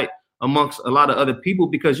shed the light amongst a lot of other people,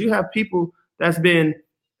 because you have people that's been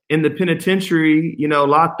in the penitentiary,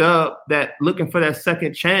 locked up, that looking for that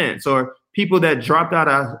second chance, or people that dropped out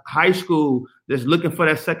of high school that's looking for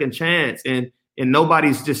that second chance, and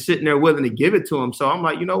nobody's just sitting there willing to give it to them. So I'm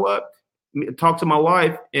like, you know what? Talk to my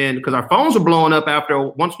wife, and because our phones were blowing up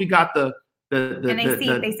once we got the knowledge.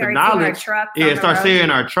 Seeing our trucks. Yeah, start seeing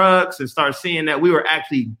our trucks and start seeing that we were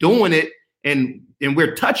actually doing it, and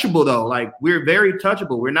we're touchable though. Like, we're very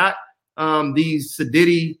touchable. We're not these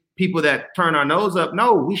sedity people that turn our nose up.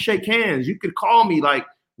 No, we shake hands. You could call me. Like,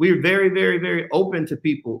 we were very, very, very open to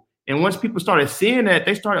people. And once people started seeing that,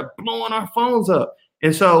 they started blowing our phones up.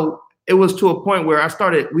 And so it was to a point where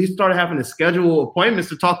we started having to schedule appointments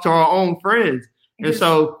to talk to our own friends. And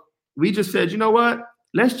so we just said, you know what?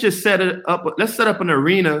 Let's just set up an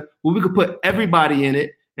arena where we could put everybody in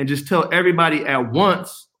it and just tell everybody at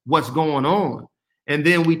once what's going on. And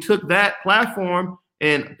then we took that platform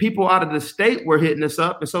and people out of the state were hitting us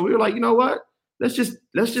up. And so we were like, you know what? Let's just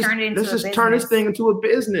turn this thing into a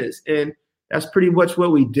business. And that's pretty much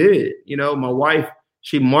what we did. You know, my wife,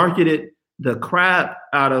 she marketed the crap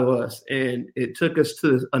out of us, and it took us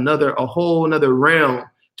to a whole another realm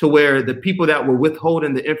to where the people that were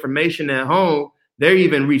withholding the information at home, they're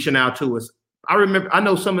even reaching out to us. I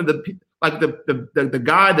know some of the like the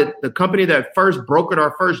guy that the company that first brokered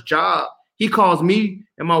our first job, he calls me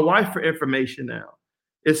and my wife for information now.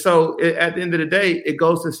 And so at the end of the day, it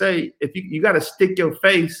goes to say, if you got to stick your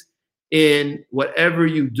face in whatever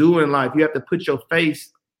you do in life, you have to put your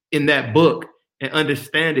face in that book and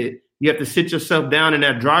understand it. You have to sit yourself down in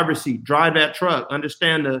that driver's seat, drive that truck,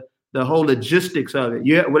 understand the whole logistics of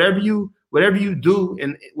it. Whatever you do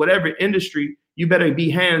in whatever industry, you better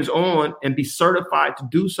be hands-on and be certified to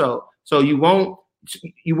do so. So you won't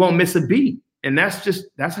miss a beat. And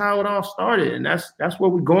that's how it all started. And that's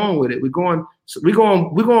where we're going with it. We're going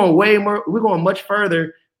much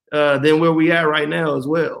further than where we at right now as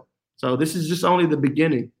well. So this is just only the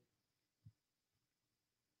beginning.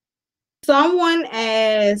 Someone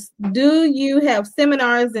asked, do you have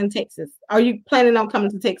seminars in Texas? Are you planning on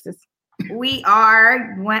coming to Texas? We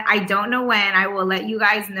are. I don't know when. I will let you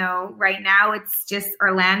guys know. Right now, it's just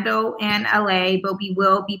Orlando and LA, but we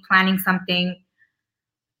will be planning something.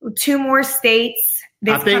 2 more states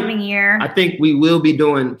coming year. I think we will be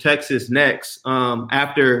doing Texas next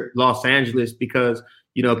after Los Angeles because,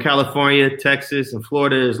 you know, California, Texas, and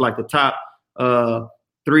Florida is like the top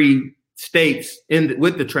 3 states in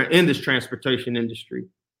this transportation industry.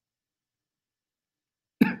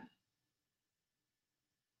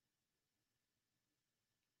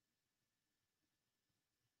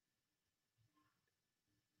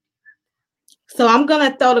 So I'm going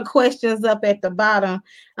to throw the questions up at the bottom.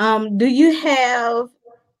 Do you have,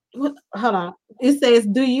 hold on. It says,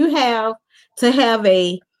 do you have to have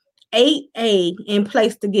a 8A in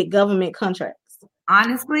place to get government contracts?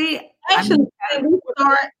 Honestly, actually, we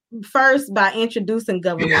start first by introducing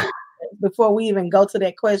government before we even go to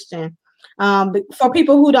that question. For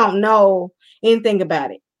people who don't know anything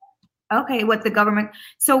about it. Okay, what the government.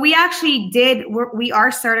 So we actually we are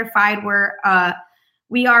certified.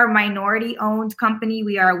 We are a minority-owned company.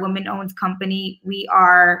 We are a woman-owned company. We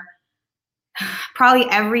are probably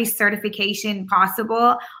every certification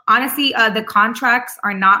possible. Honestly, the contracts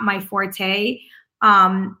are not my forte.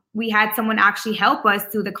 We had someone actually help us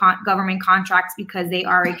through the government contracts because they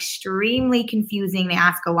are extremely confusing. They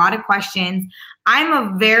ask a lot of questions. I'm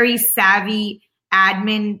a very savvy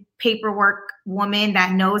admin paperwork woman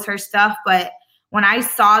that knows her stuff, but when I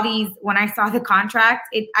saw the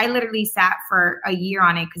contract, I literally sat for a year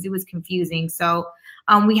on it because it was confusing. So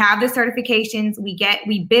we have the certifications,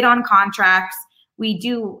 we bid on contracts, we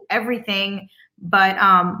do everything, but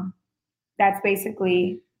that's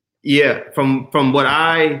basically. Yeah, from what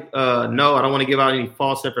I know, I don't want to give out any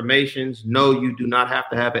false informations. No, you do not have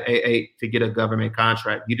to have an A8 to get a government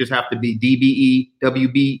contract. You just have to be DBE,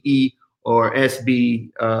 WBE, or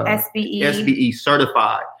SBE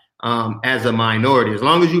certified. As a minority, as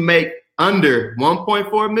long as you make under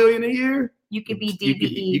 1.4 million a year, you could be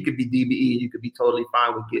DBE. You could be DBE. You could be totally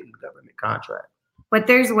fine with getting a government contract. But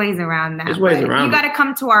there's ways around that. There's ways around. You got to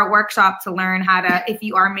come to our workshop to learn how to, if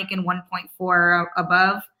you are making 1.4 or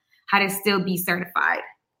above, how to still be certified.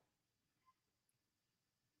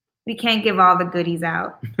 We can't give all the goodies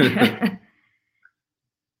out.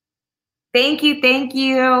 Thank you.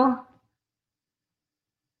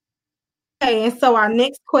 Okay, and so our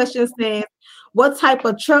next question says, what type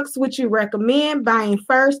of trucks would you recommend buying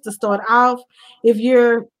first to start off if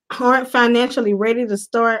you aren't financially ready to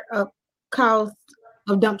start a cost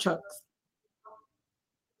of dump trucks?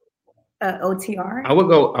 OTR? I would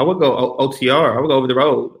go OTR. I would go over the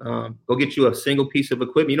road. Go get you a single piece of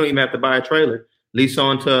equipment. You don't even have to buy a trailer. Lease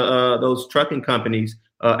on to those trucking companies,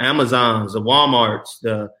 Amazons, the Walmarts,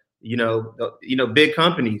 the big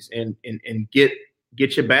companies, and get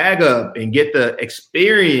your bag up and get the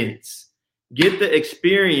experience. Get the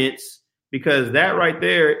experience, because that right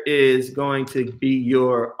there is going to be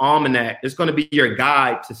your almanac. It's going to be your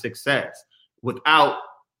guide to success without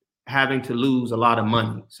having to lose a lot of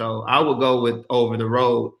money. So I would go with over the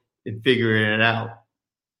road and figuring it out,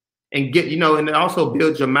 and and also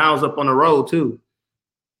build your miles up on the road too.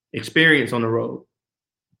 Experience on the road.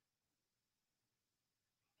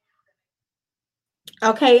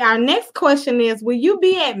 Okay, our next question is, will you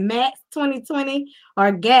be at Max 2020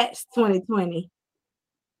 or GATS 2020?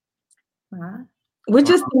 Which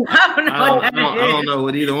is I don't know. I don't know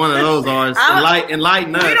what either one of those are.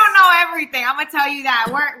 Enlighten us. We don't know everything. I'm gonna tell you that.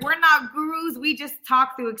 We're not gurus. We just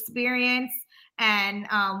talk through experience and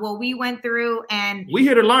what we went through, and we're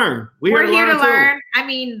here to learn. We're here to learn. I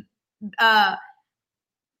mean,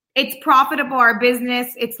 it's profitable, our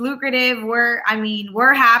business. It's lucrative. We're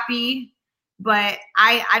happy, but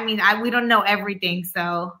we don't know everything.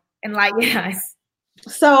 So enlighten us.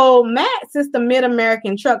 So Max is the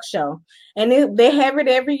Mid-American Truck Show, and they have it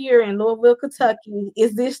every year in Louisville, Kentucky.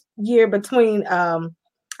 Is this year between,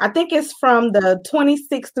 I think it's from the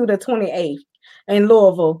 26th through the 28th in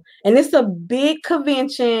Louisville. And it's a big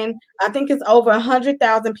convention. I think it's over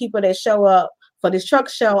 100,000 people that show up for this truck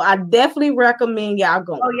show. I definitely recommend y'all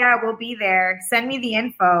going. Oh yeah, we'll be there. Send me the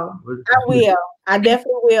info. I will. I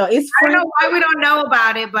definitely will. It's free. I don't know why we don't know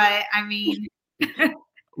about it, but I mean...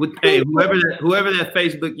 Hey, whoever that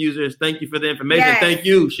Facebook user is, thank you for the information. Yes. Thank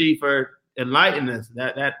you, She, for enlightening us.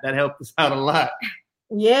 That helped us out a lot.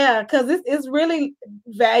 Yeah, because it's really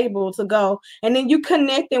valuable to go, and then you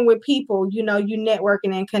connecting with people. You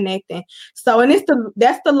networking and connecting. So, and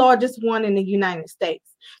that's the largest one in the United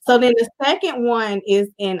States. So then the second one is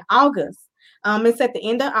in August. It's at the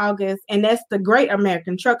end of August, and that's the Great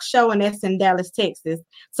American Truck Show, and that's in Dallas, Texas.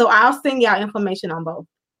 So I'll send y'all information on both.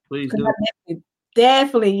 Please do.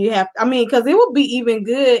 Definitely you have. Because it would be even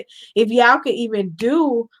good if y'all could even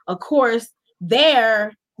do a course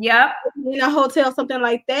there. Yep. In a hotel, something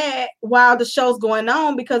like that, while the show's going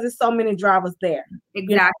on, because there's so many drivers there.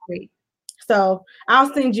 Exactly. So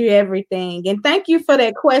I'll send you everything. And thank you for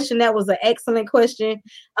that question. That was an excellent question.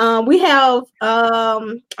 We have,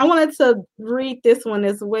 I wanted to read this one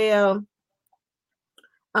as well.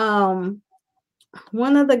 One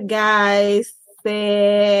of the guys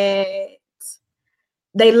said,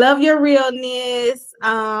 they love your realness.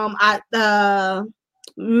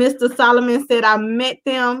 Mr. Solomon said, I met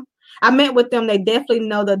with them. They definitely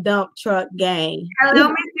know the dump truck gang. Hello,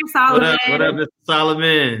 Mr. Solomon. What up, Mr.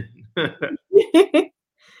 Solomon?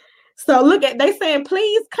 So they saying,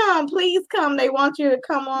 please come. They want you to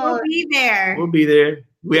come on. We'll be there.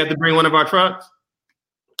 We have to bring one of our trucks.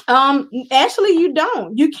 Actually, you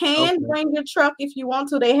don't. You can bring your truck if you want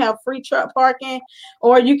to. They have free truck parking,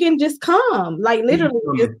 or you can just come. Like literally,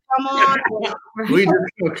 just come on.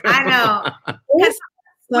 I know.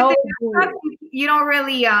 So you don't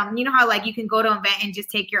really, you know how like you can go to an event and just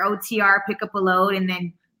take your OTR, pick up a load, and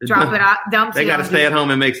then drop it out, dump. They got to stay at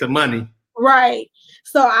home and make some money. Right.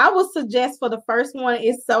 So I would suggest for the first one,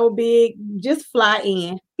 it's so big, just fly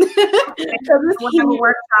in. We'll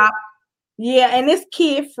workshop. Yeah, and it's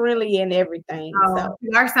kid friendly and everything. So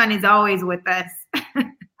our son is always with us.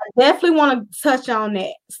 I definitely want to touch on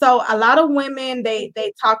that. So a lot of women, they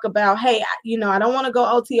talk about, hey, I don't want to go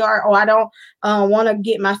OTR, or I don't want to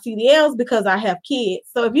get my CDLs because I have kids.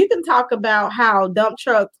 So if you can talk about how dump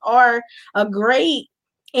trucks are a great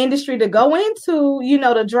industry to go into,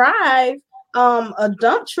 to drive a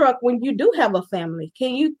dump truck when you do have a family.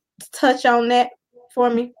 Can you touch on that for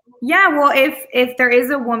me? Yeah, well, if there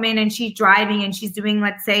is a woman and she's driving and she's doing,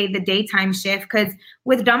 let's say, the daytime shift, because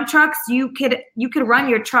with dump trucks, you could run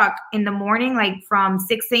your truck in the morning, like from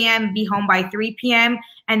 6 a.m., be home by 3 p.m.,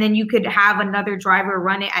 and then you could have another driver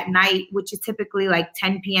run it at night, which is typically like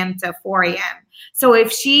 10 p.m. to 4 a.m. So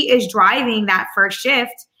if she is driving that first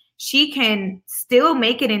shift, she can still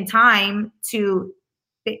make it in time to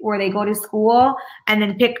where they go to school and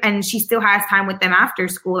then and she still has time with them after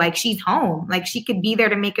school. Like she's home, like she could be there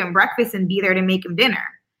to make him breakfast and be there to make him dinner.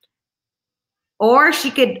 Or if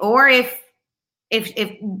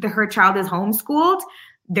her child is homeschooled,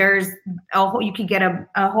 you could get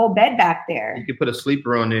a whole bed back there. You could put a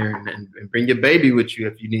sleeper on there and bring your baby with you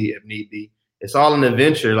if need be. It's all an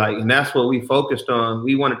adventure. And that's what we focused on.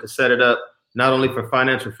 We wanted to set it up not only for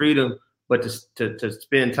financial freedom, but to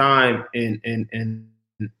spend time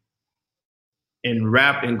and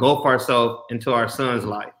wrap and engulf ourselves into our son's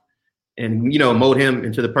life and, mold him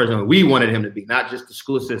into the person we wanted him to be, not just the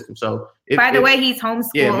school system. So by the way, he's homeschooled.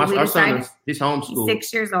 Yeah, our son he's homeschooled. He's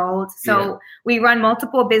 6 years old. So we run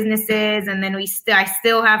multiple businesses, and then we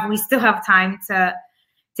still have time to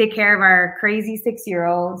take care of our crazy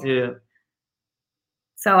 6-year-old. Yeah.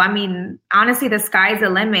 So, honestly, the sky's the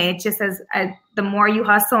limit. It's just as the more you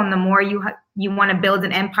hustle and the more you want to build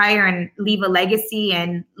an empire and leave a legacy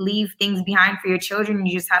and leave things behind for your children,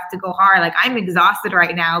 you just have to go hard. Like, I'm exhausted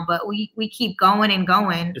right now, but we keep going and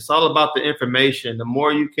going. It's all about the information. The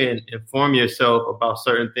more you can inform yourself about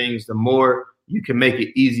certain things, the more you can make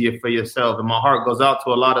it easier for yourself. And my heart goes out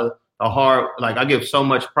to a lot I give so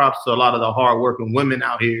much props to a lot of the hardworking women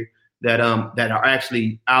out here that are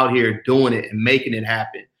actually out here doing it and making it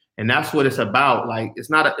happen. And that's what it's about. Like, it's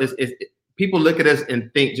not people look at us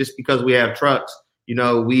and think just because we have trucks,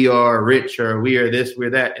 we are rich or we are this, we're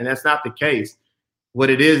that. And that's not the case. What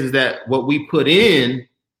it is that what we put in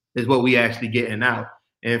is what we actually getting out.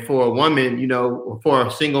 And for a woman, or for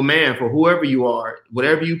a single man, for whoever you are,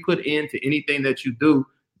 whatever you put into anything that you do,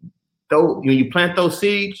 though, when you plant those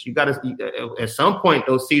seeds, you got to, at some point,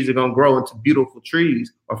 those seeds are going to grow into beautiful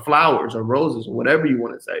trees or flowers or roses or whatever you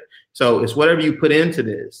want to say. So it's whatever you put into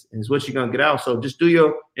this is what you're going to get out. So just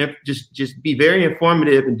just be very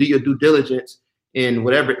informative and do your due diligence in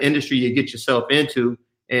whatever industry you get yourself into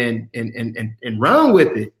and run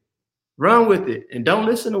with it. Run with it. And don't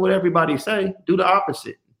listen to what everybody say. Do the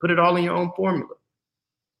opposite. Put it all in your own formula.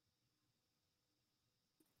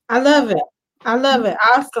 I love it.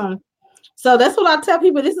 Awesome. So that's what I tell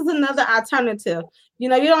people. This is another alternative. You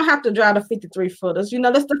don't have to drive the 53 footers.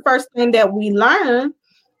 That's the first thing that we learn.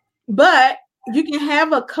 But you can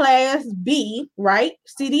have a Class B, right?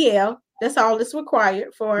 CDL. That's all that's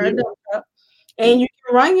required for a dump truck. And you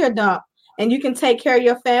can run your dump. And you can take care of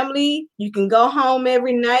your family. You can go home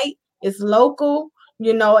every night. It's local.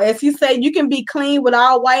 As you say, you can be clean with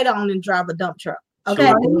all white on and drive a dump truck.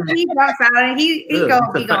 Okay. He jumps out and he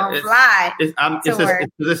gonna fly.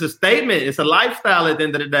 It's a statement. It's a lifestyle at the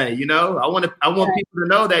end of the day. I want people to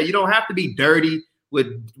know that you don't have to be dirty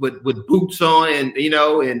with boots on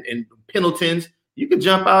and Pendletons. You can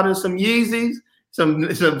jump out in some Yeezys,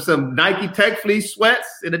 some Nike Tech Fleece sweats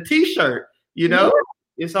and a t-shirt.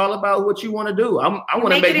 It's all about what you want to do. I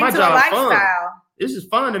want to make my job fun. This is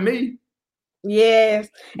fun to me. Yes.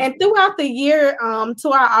 And throughout the year, to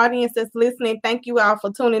our audience that's listening, thank you all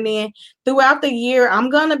for tuning in. Throughout the year,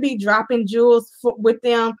 I'm going to be dropping jewels with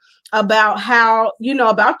them about how,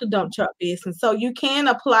 about the dump truck business. So you can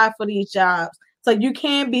apply for these jobs. So you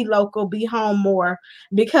can be local, be home more.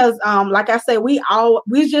 Because like I said,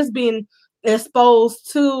 we've just been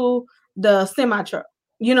exposed to the semi-truck.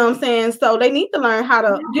 You know what I'm saying? So they need to learn how to,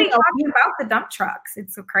 talking about the dump trucks.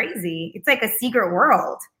 It's so crazy. It's like a secret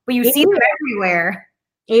world, but you see them everywhere.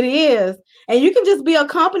 It is. And you can just be a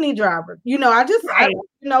company driver. Be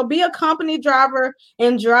a company driver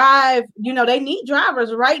and drive. They need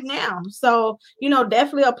drivers right now. So,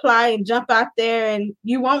 definitely apply and jump out there and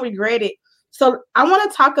you won't regret it. So I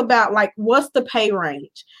want to talk about what's the pay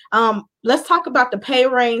range? Let's talk about the pay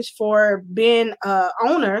range for being an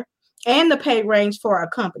owner and the pay range for a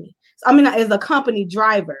company. As a company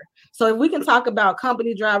driver. So if we can talk about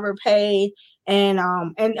company driver pay and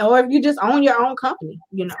or if you just own your own company,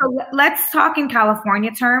 So let's talk in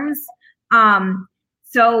California terms.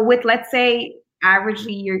 So with, let's say,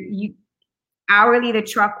 averagely hourly, the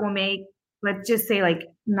truck will make, let's just say $90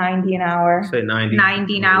 an hour. Say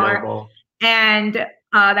 90 an hour. And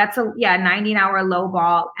that's 90 an hour low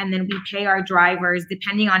ball. And then we pay our drivers,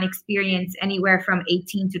 depending on experience, anywhere from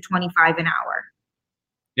 18 to 25 an hour.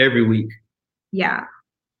 Every week. Yeah.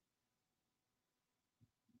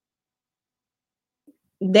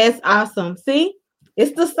 That's awesome. See,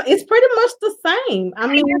 it's pretty much the same.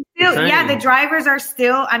 The drivers are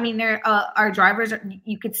still, our drivers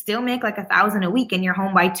you could still make $1,000 a week and you're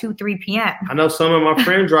home by 2-3 p.m. I know some of my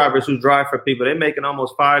friend drivers who drive for people, they're making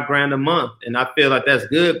almost $5,000 a month. And I feel like that's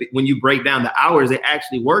good. When you break down the hours they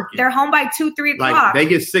actually working. They're home by 2-3 o'clock. They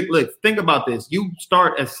get sick. Look, think about this. You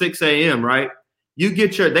start at 6 a.m., right?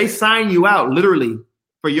 They sign you out literally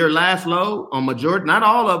for your last load on majority, not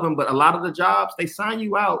all of them, but a lot of the jobs, they sign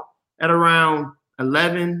you out at around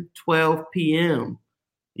 11, 12 p.m.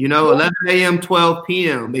 11 a.m., 12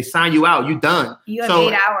 p.m. They sign you out. You done. You have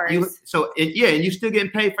 8 hours. And you still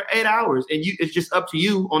getting paid for 8 hours. And it's just up to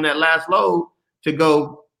you on that last load to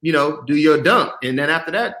go, do your dump. And then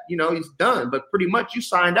after that, it's done. But pretty much you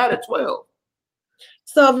signed out at 12.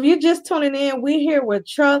 So if you're just tuning in, we're here with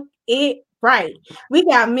Truck It Right. We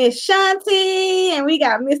got Miss Shanti and we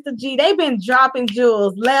got Mr. G. They've been dropping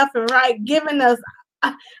jewels left and right, giving us.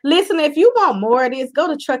 Listen, if you want more of this, go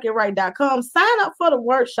to truckitright.com. Sign up for the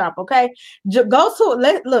workshop, okay? Go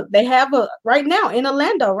to look. They have right now in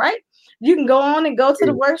Orlando, right? You can go on and go to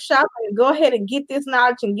the workshop and go ahead and get this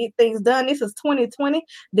knowledge and get things done. This is 2020,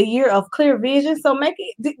 the year of clear vision. So make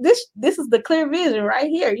it this is the clear vision right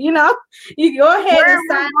here. You go ahead and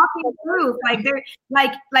sign up. Through.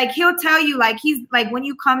 He'll tell you, he's when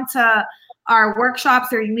you come to our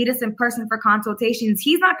workshops or you meet us in person for consultations,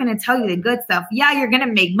 he's not going to tell you the good stuff. Yeah, you're going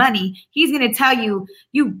to make money. He's going to tell you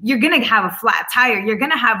you're going to have a flat tire. You're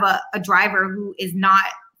going to have a driver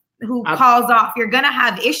who calls off. You're going to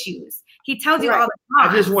have issues. He tells you all the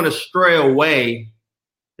time. I just want to stray away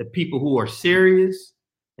the people who are serious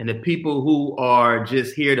and the people who are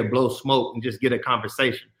just here to blow smoke and just get a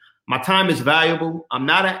conversation. My time is valuable. I'm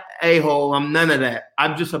not an a-hole. I'm none of that.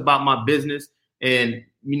 I'm just about my business. And,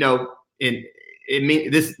 you know, and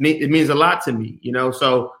it means a lot to me, you know,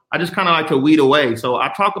 so I just kind of like to weed away. So I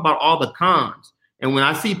talk about all the cons. And when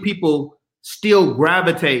I see people still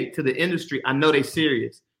gravitate to the industry, I know they're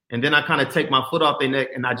serious. And then I kind of take my foot off their neck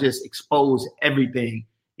and I just expose everything,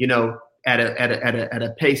 you know, at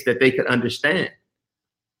a pace that they could understand.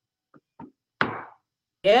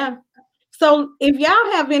 Yeah. So if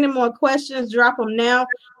y'all have any more questions, drop them now,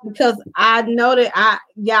 because I know that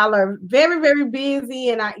y'all are very, very busy,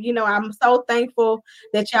 and I'm so thankful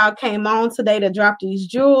that y'all came on today to drop these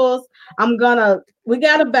jewels. We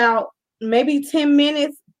got about maybe 10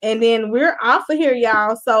 minutes and then we're off of here,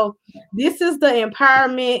 y'all. So this is the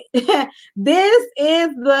empowerment. This is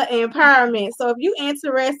the empowerment. So if you're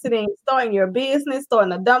interested in starting your business,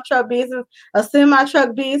 starting a dump truck business, a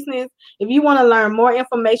semi-truck business, if you want to learn more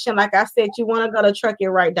information, like I said, you want to go to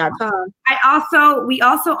truckitright.com. We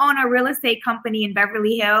also own a real estate company in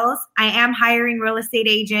Beverly Hills. I am hiring real estate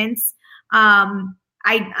agents.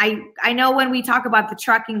 I know when we talk about the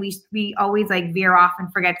trucking, we always like veer off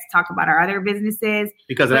and forget to talk about our other businesses.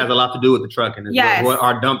 Because it has a lot to do with the trucking as well,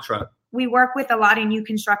 our dump truck. We work with a lot of new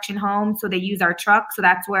construction homes, so they use our truck. So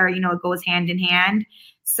that's where, it goes hand in hand.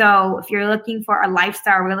 So if you're looking for a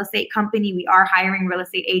lifestyle real estate company, we are hiring real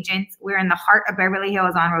estate agents. We're in the heart of Beverly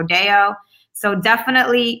Hills on Rodeo. So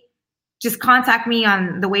definitely just contact me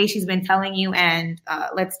on the way she's been telling you, and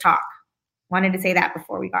let's talk. Wanted to say that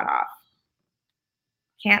before we got off.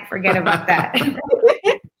 Can't forget about that.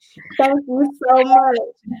 Thank you so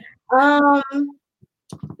much.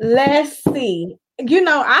 Let's see.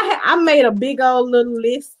 I made a big old little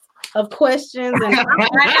list of questions, and I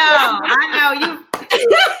know you.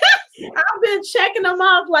 I've been checking them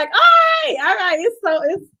off. Like, all right, it's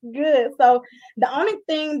good. So the only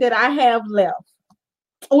thing that I have left.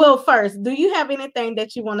 Well, first, do you have anything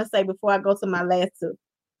that you want to say before I go to my last two?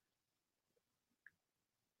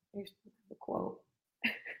 Here's the quote.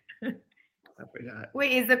 I forgot.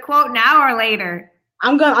 Wait, is the quote now or later?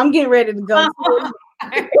 I'm getting ready to go.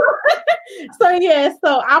 So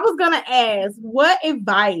I was gonna ask, what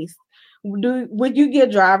advice would you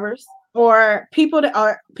give drivers or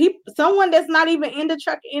someone that's not even in the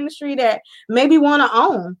truck industry that maybe want to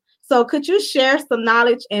own? So could you share some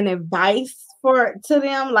knowledge and advice to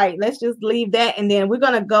them? Like, let's just leave that, and then we're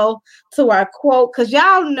gonna go to our quote, because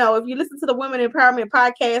y'all know, if you listen to the Women Empowerment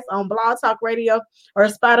Podcast on Blog Talk Radio or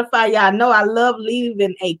Spotify, y'all know I love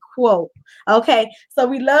leaving a quote. Okay, so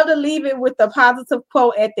we love to leave it with a positive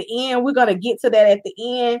quote at the end. We're gonna get to that at the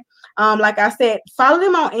end. Like I said, follow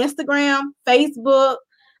them on Instagram, Facebook,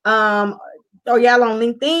 or y'all on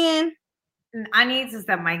LinkedIn. I need to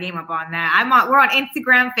step my game up on that. We're on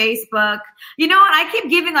Instagram, Facebook. You know what? I keep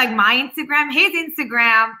giving like my Instagram. His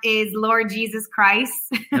Instagram is Lord Jesus Christ.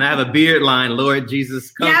 And I have a beard line, Lord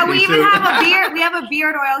Jesus. Yeah, we even have a beard. We have a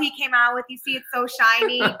beard oil he came out with. You see, it's so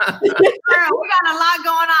shiny. Girl, we got a lot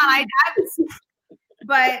going on.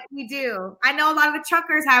 But we do. I know a lot of the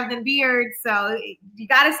truckers have the beards, so you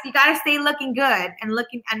gotta stay looking good and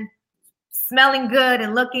smelling good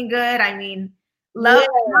and looking good. I mean, love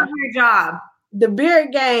your job. The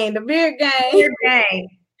beard gang.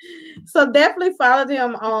 So definitely follow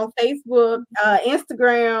them on Facebook,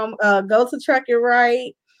 Instagram, go to Truck It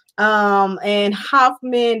Right, and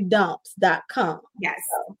HoffmanDumps.com. Yes.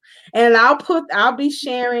 And I'll be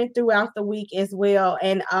sharing throughout the week as well.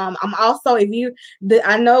 And I'm also,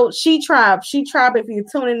 I know She Tribe, if you're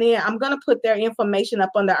tuning in, I'm going to put their information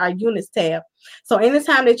up under our units tab. So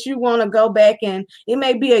anytime that you want to go back, and it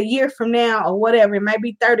may be a year from now or whatever, it might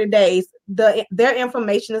be 30 days, their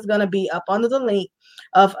information is going to be up under the link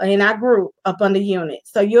in our group up under unit.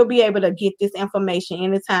 So you'll be able to get this information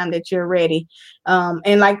anytime that you're ready.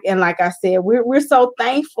 And like I said, we're so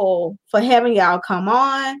thankful for having y'all come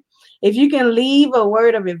on. If you can leave a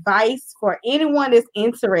word of advice for anyone that's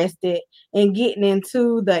interested in getting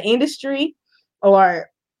into the industry, or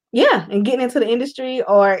a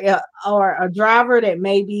driver that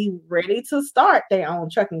may be ready to start their own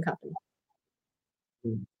trucking company.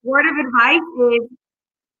 Word of advice is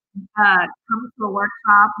come to a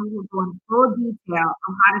workshop. We will go in full detail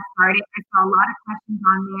on how to start it. I saw a lot of questions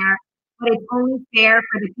on there, but it's only fair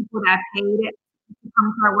for the people that paid it to come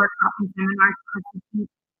to our workshop and seminars to keep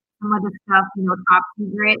some of the stuff, top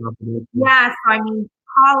secret. Yeah, so I mean,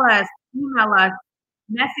 call us, email us,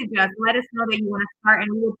 message us, let us know that you want to start,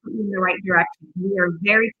 and we will put you in the right direction. We are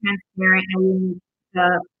very transparent, and we make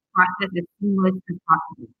the process as seamless as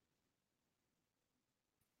possible.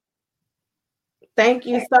 Thank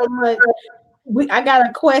you so much. I got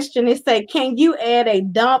a question. It say, can you add a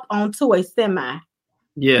dump onto a semi?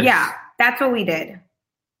 Yes. Yeah, that's what we did.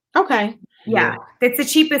 Okay. Yeah, it's the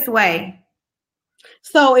cheapest way.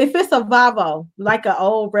 So if it's a Volvo, like an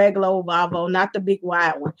old regular old Volvo, not the big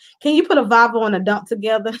wide one, can you put a Volvo and a dump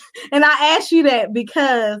together? And I ask you that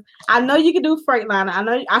because I know you can do Freightliner. I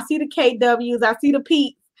know I see the KWs, I see the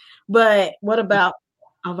Peaks, but what about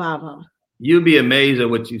a Volvo? You'll be amazed at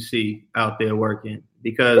what you see out there working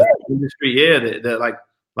because the industry,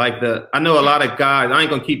 I know a lot of guys, I ain't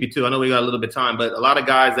gonna keep you too, I know we got a little bit of time, but a lot of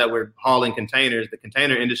guys that were hauling containers, the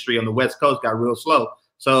container industry on the West Coast got real slow.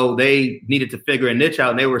 So they needed to figure a niche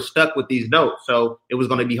out and they were stuck with these notes. So it was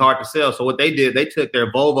going to be hard to sell. So what they did, they took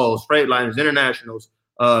their Volvos, Freightliners, Internationals,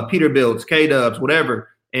 Peterbilts, K-Dubs, whatever,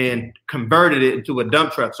 and converted it into a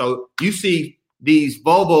dump truck. So you see these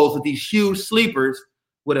Volvos with these huge sleepers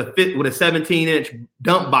with a 17-inch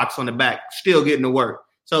dump box on the back, still getting to work.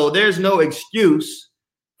 So there's no excuse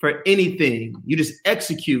for anything. You just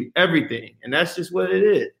execute everything. And that's just what it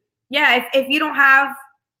is. Yeah.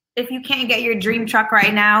 If you can't get your dream truck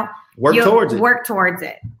right now, work towards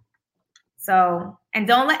it. So, and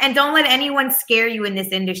don't let anyone scare you in this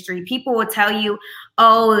industry. People will tell you,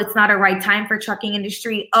 oh, it's not a right time for trucking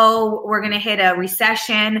industry. Oh, we're going to hit a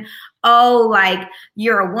recession. Oh, like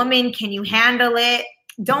you're a woman. Can you handle it?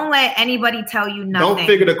 Don't let anybody tell you nothing. Don't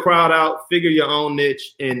figure the crowd out, figure your own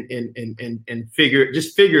niche and figure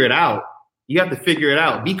it out. You have to figure it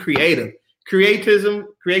out. Be creative.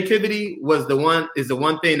 Creativity is the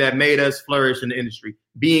one thing that made us flourish in the industry.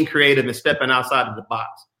 Being creative and stepping outside of the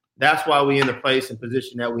box. That's why we're in the place and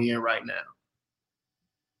position that we're in right now.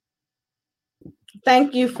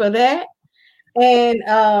 Thank you for that. And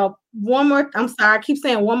one more. I'm sorry, I keep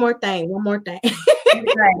saying one more thing.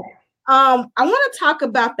 I want to talk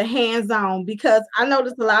about the hands-on because I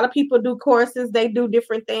notice a lot of people do courses, they do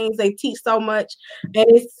different things, they teach so much,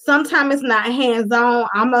 and sometimes it's not hands-on.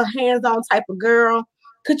 I'm a hands-on type of girl.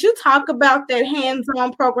 Could you talk about that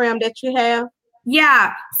hands-on program that you have?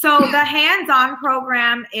 Yeah. So the hands-on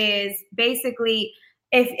program is basically,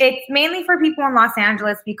 if it's mainly for people in Los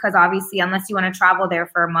Angeles, because obviously, unless you want to travel there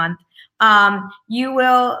for a month, you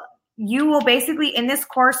will basically, in this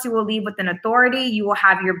course, you will leave with an authority. You will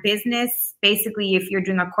have your business. Basically, if you're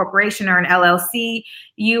doing a corporation or an LLC,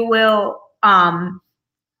 you will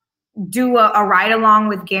do a ride along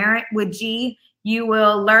with Garrett, with G. You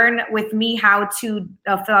will learn with me how to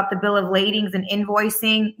fill out the bill of ladings and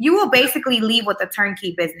invoicing. You will basically leave with a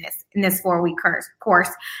turnkey business in this 4-week course.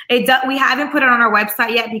 We haven't put it on our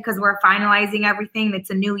website yet because we're finalizing everything. It's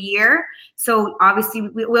a new year. So obviously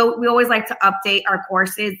we always like to update our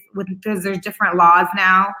courses because there's different laws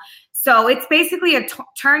now. So it's basically a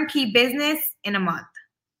turnkey business in a month.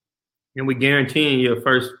 And we guarantee your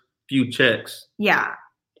first few checks. Yeah.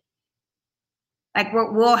 Like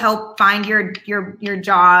we'll help find your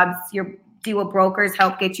jobs, your deal with brokers,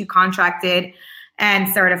 help get you contracted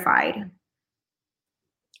and certified.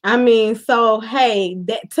 I mean, so hey,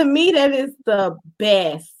 to me that is the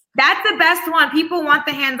best. That's the best one. People want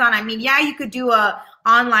the hands-on. I mean, yeah, you could do a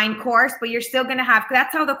online course, but you're still going to have,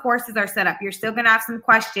 that's how the courses are set up. You're still going to have some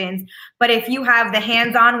questions, but if you have the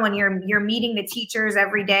hands-on when you're meeting the teachers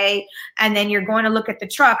every day, and then you're going to look at the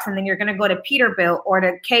trucks, and then you're going to go to Peterbilt or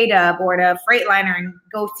to K-Dub or to Freightliner and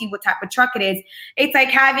go see what type of truck it is. It's like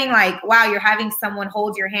having wow, you're having someone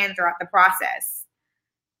hold your hand throughout the process.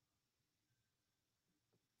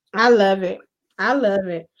 I love it.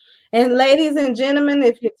 And ladies and gentlemen,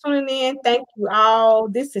 if you're tuning in, thank you all.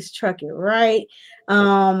 This is Truck It Right.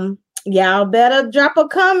 Y'all better drop a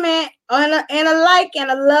comment and a like and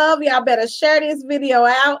a love. Y'all better share this video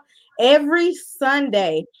out. Every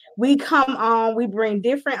Sunday, we come on, we bring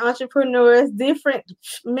different entrepreneurs,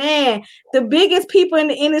 the biggest people in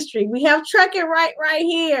the industry. We have Truck It Right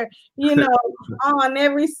here, on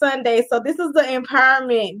every Sunday. So this is the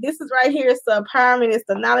empowerment. This is right here. It's the empowerment. It's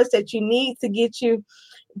the knowledge that you need to get you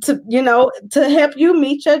to help you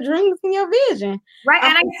meet your dreams and your vision. Right.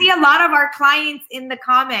 And I see a lot of our clients in the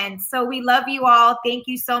comments. So we love you all. Thank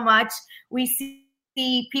you so much. We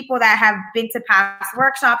see people that have been to past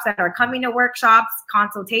workshops, that are coming to workshops,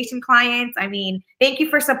 consultation clients. I mean, thank you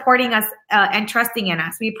for supporting us and trusting in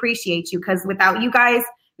us. We appreciate you, because without you guys,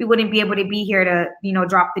 we wouldn't be able to be here to,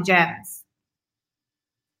 drop the gems.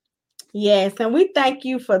 Yes, and we thank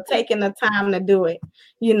you for taking the time to do it.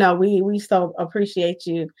 We so appreciate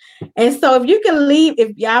you. And so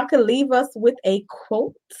if y'all could leave us with a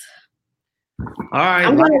quote. All right.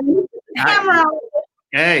 I'm going to leave the camera.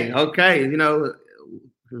 Hey, okay.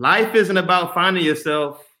 Life isn't about finding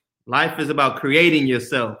yourself. Life is about creating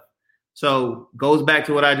yourself. So goes back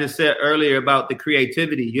to what I just said earlier about the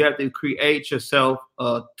creativity. You have to create yourself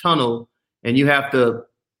a tunnel, and you have to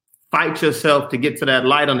fight yourself to get to that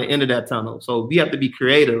light on the end of that tunnel. So you have to be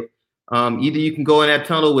creative. Either you can go in that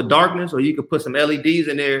tunnel with darkness, or you can put some LEDs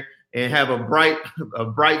in there and have a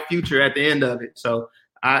bright future at the end of it. So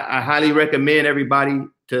I highly recommend everybody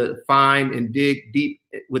to find and dig deep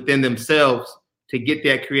within themselves to get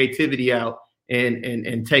that creativity out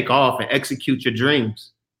and take off and execute your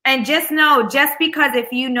dreams. And just know, just because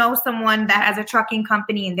if you know someone that has a trucking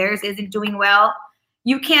company and theirs isn't doing well,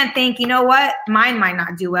 you can't think, you know what, mine might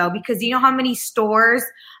not do well, because you know how many stores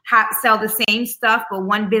sell the same stuff, but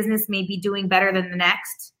one business may be doing better than the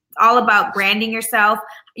next. It's all about branding yourself,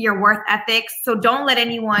 your worth ethics. So don't let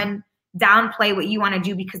anyone downplay what you want to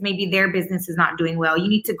do because maybe their business is not doing well. You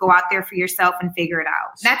need to go out there for yourself and figure it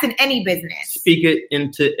out. That's in any business. Speak it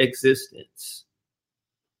into existence.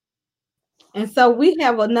 And so we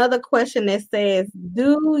have another question that says,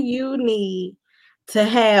 do you need to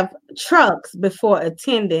have trucks before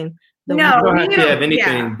attending the No, you don't have to have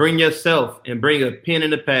anything. Yeah. Bring yourself and bring a pen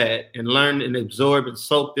and a pad and learn and absorb and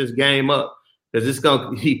soak this game up, because it's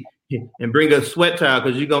gonna and bring a sweat towel,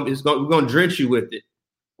 because we're gonna drench you with it.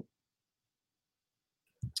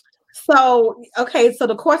 So so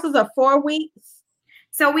the courses are 4 weeks.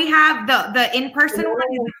 So we have the in-person one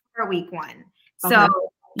is the 4-week one. So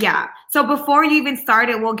Okay. yeah. So before you even start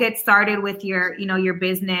it, we'll get started with your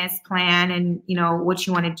business plan and, what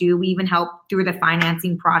you want to do. We even help through the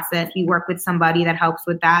financing process. We work with somebody that helps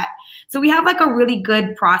with that. So we have like a really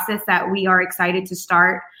good process that we are excited to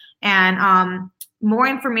start. And more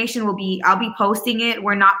information I'll be posting it.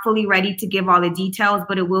 We're not fully ready to give all the details,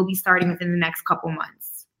 but it will be starting within the next couple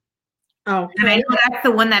months. Oh, And I know that's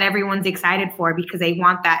the one that everyone's excited for because they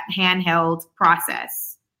want that handheld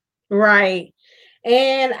process. right.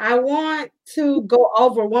 And I want to go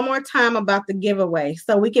over one more time about the giveaway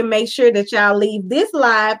so we can make sure that y'all leave this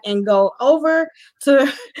live and go over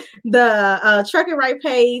to the Truck It Right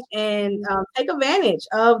page and take advantage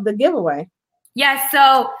of the giveaway. Yes.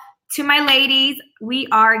 So to my ladies, we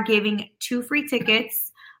are giving 2 free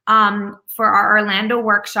tickets for our Orlando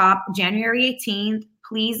workshop, January 18th.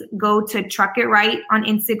 Please go to Truck It Right on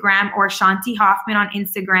Instagram or Shanti Hoffman on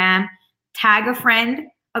Instagram. Tag a friend,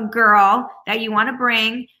 a girl that you want to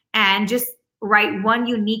bring, and just write one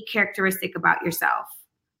unique characteristic about yourself.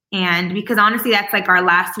 And because honestly, that's like our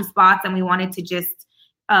last 2 spots, and we wanted to just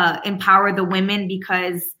empower the women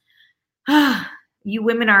because you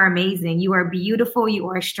women are amazing. You are beautiful, you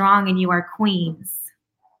are strong, and you are queens.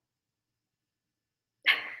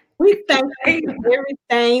 We thank you for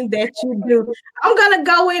everything that you do. I'm gonna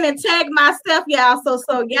go in and tag myself, y'all.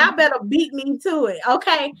 So y'all better beat me to it,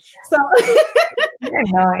 okay? So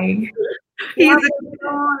Annoying. y'all better go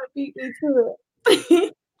on and beat me to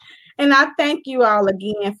it. And I thank you all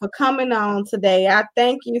again for coming on today. I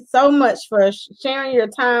thank you so much for sharing your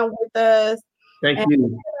time with us. Thank and you.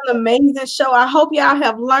 It's an amazing show. I hope y'all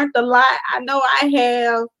have learned a lot. I know I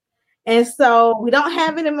have. And so we don't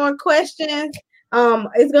have any more questions.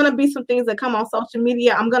 It's going to be some things that come on social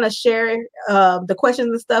media. I'm going to share the questions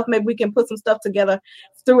and stuff. Maybe we can put some stuff together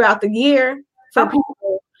throughout the year for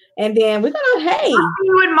people. And then we're going to, I'll see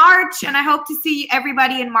you in March, and I hope to see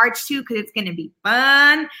everybody in March too, because it's going to be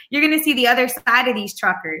fun. You're going to see the other side of these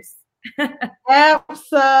truckers.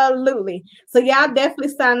 Absolutely. So y'all definitely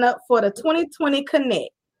sign up for the 2020 Connect.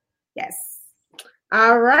 Yes.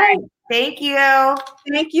 All right. Thank you.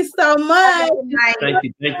 Thank you so much. Thank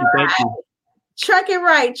you. Truck It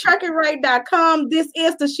Right, truckitright.com. This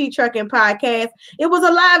is the She Trucking Podcast. It was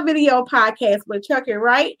a live video podcast with Truck It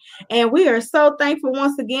Right, and we are so thankful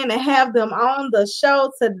once again to have them on the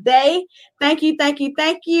show today. Thank you,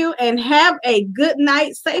 and have a good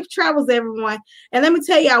night. Safe travels, everyone. And let me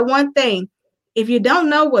tell y'all one thing. If you don't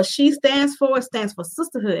know what SHE stands for, it stands for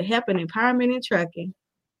Sisterhood, Help, and Empowerment in Trucking.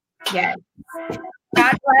 Yes.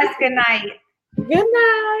 God bless. Good night. Good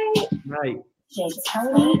night. Right.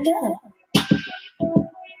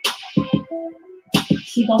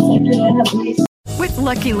 She gonna take care of her business. With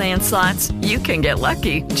Lucky Land Slots, you can get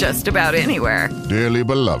lucky just about anywhere. Dearly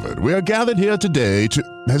beloved, we are gathered here today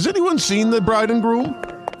to... Has anyone seen the bride and groom?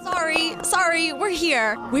 Sorry, we're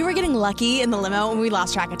here. We were getting lucky in the limo and we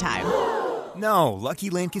lost track of time. No, Lucky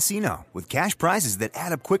Land Casino, with cash prizes that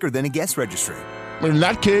add up quicker than a guest registry. In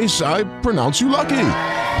that case, I pronounce you lucky.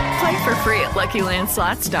 Play for free at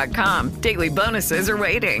LuckyLandSlots.com. Daily bonuses are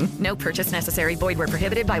waiting. No purchase necessary. Void where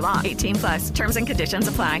prohibited by law. 18+. Terms and conditions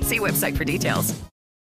apply. See website for details.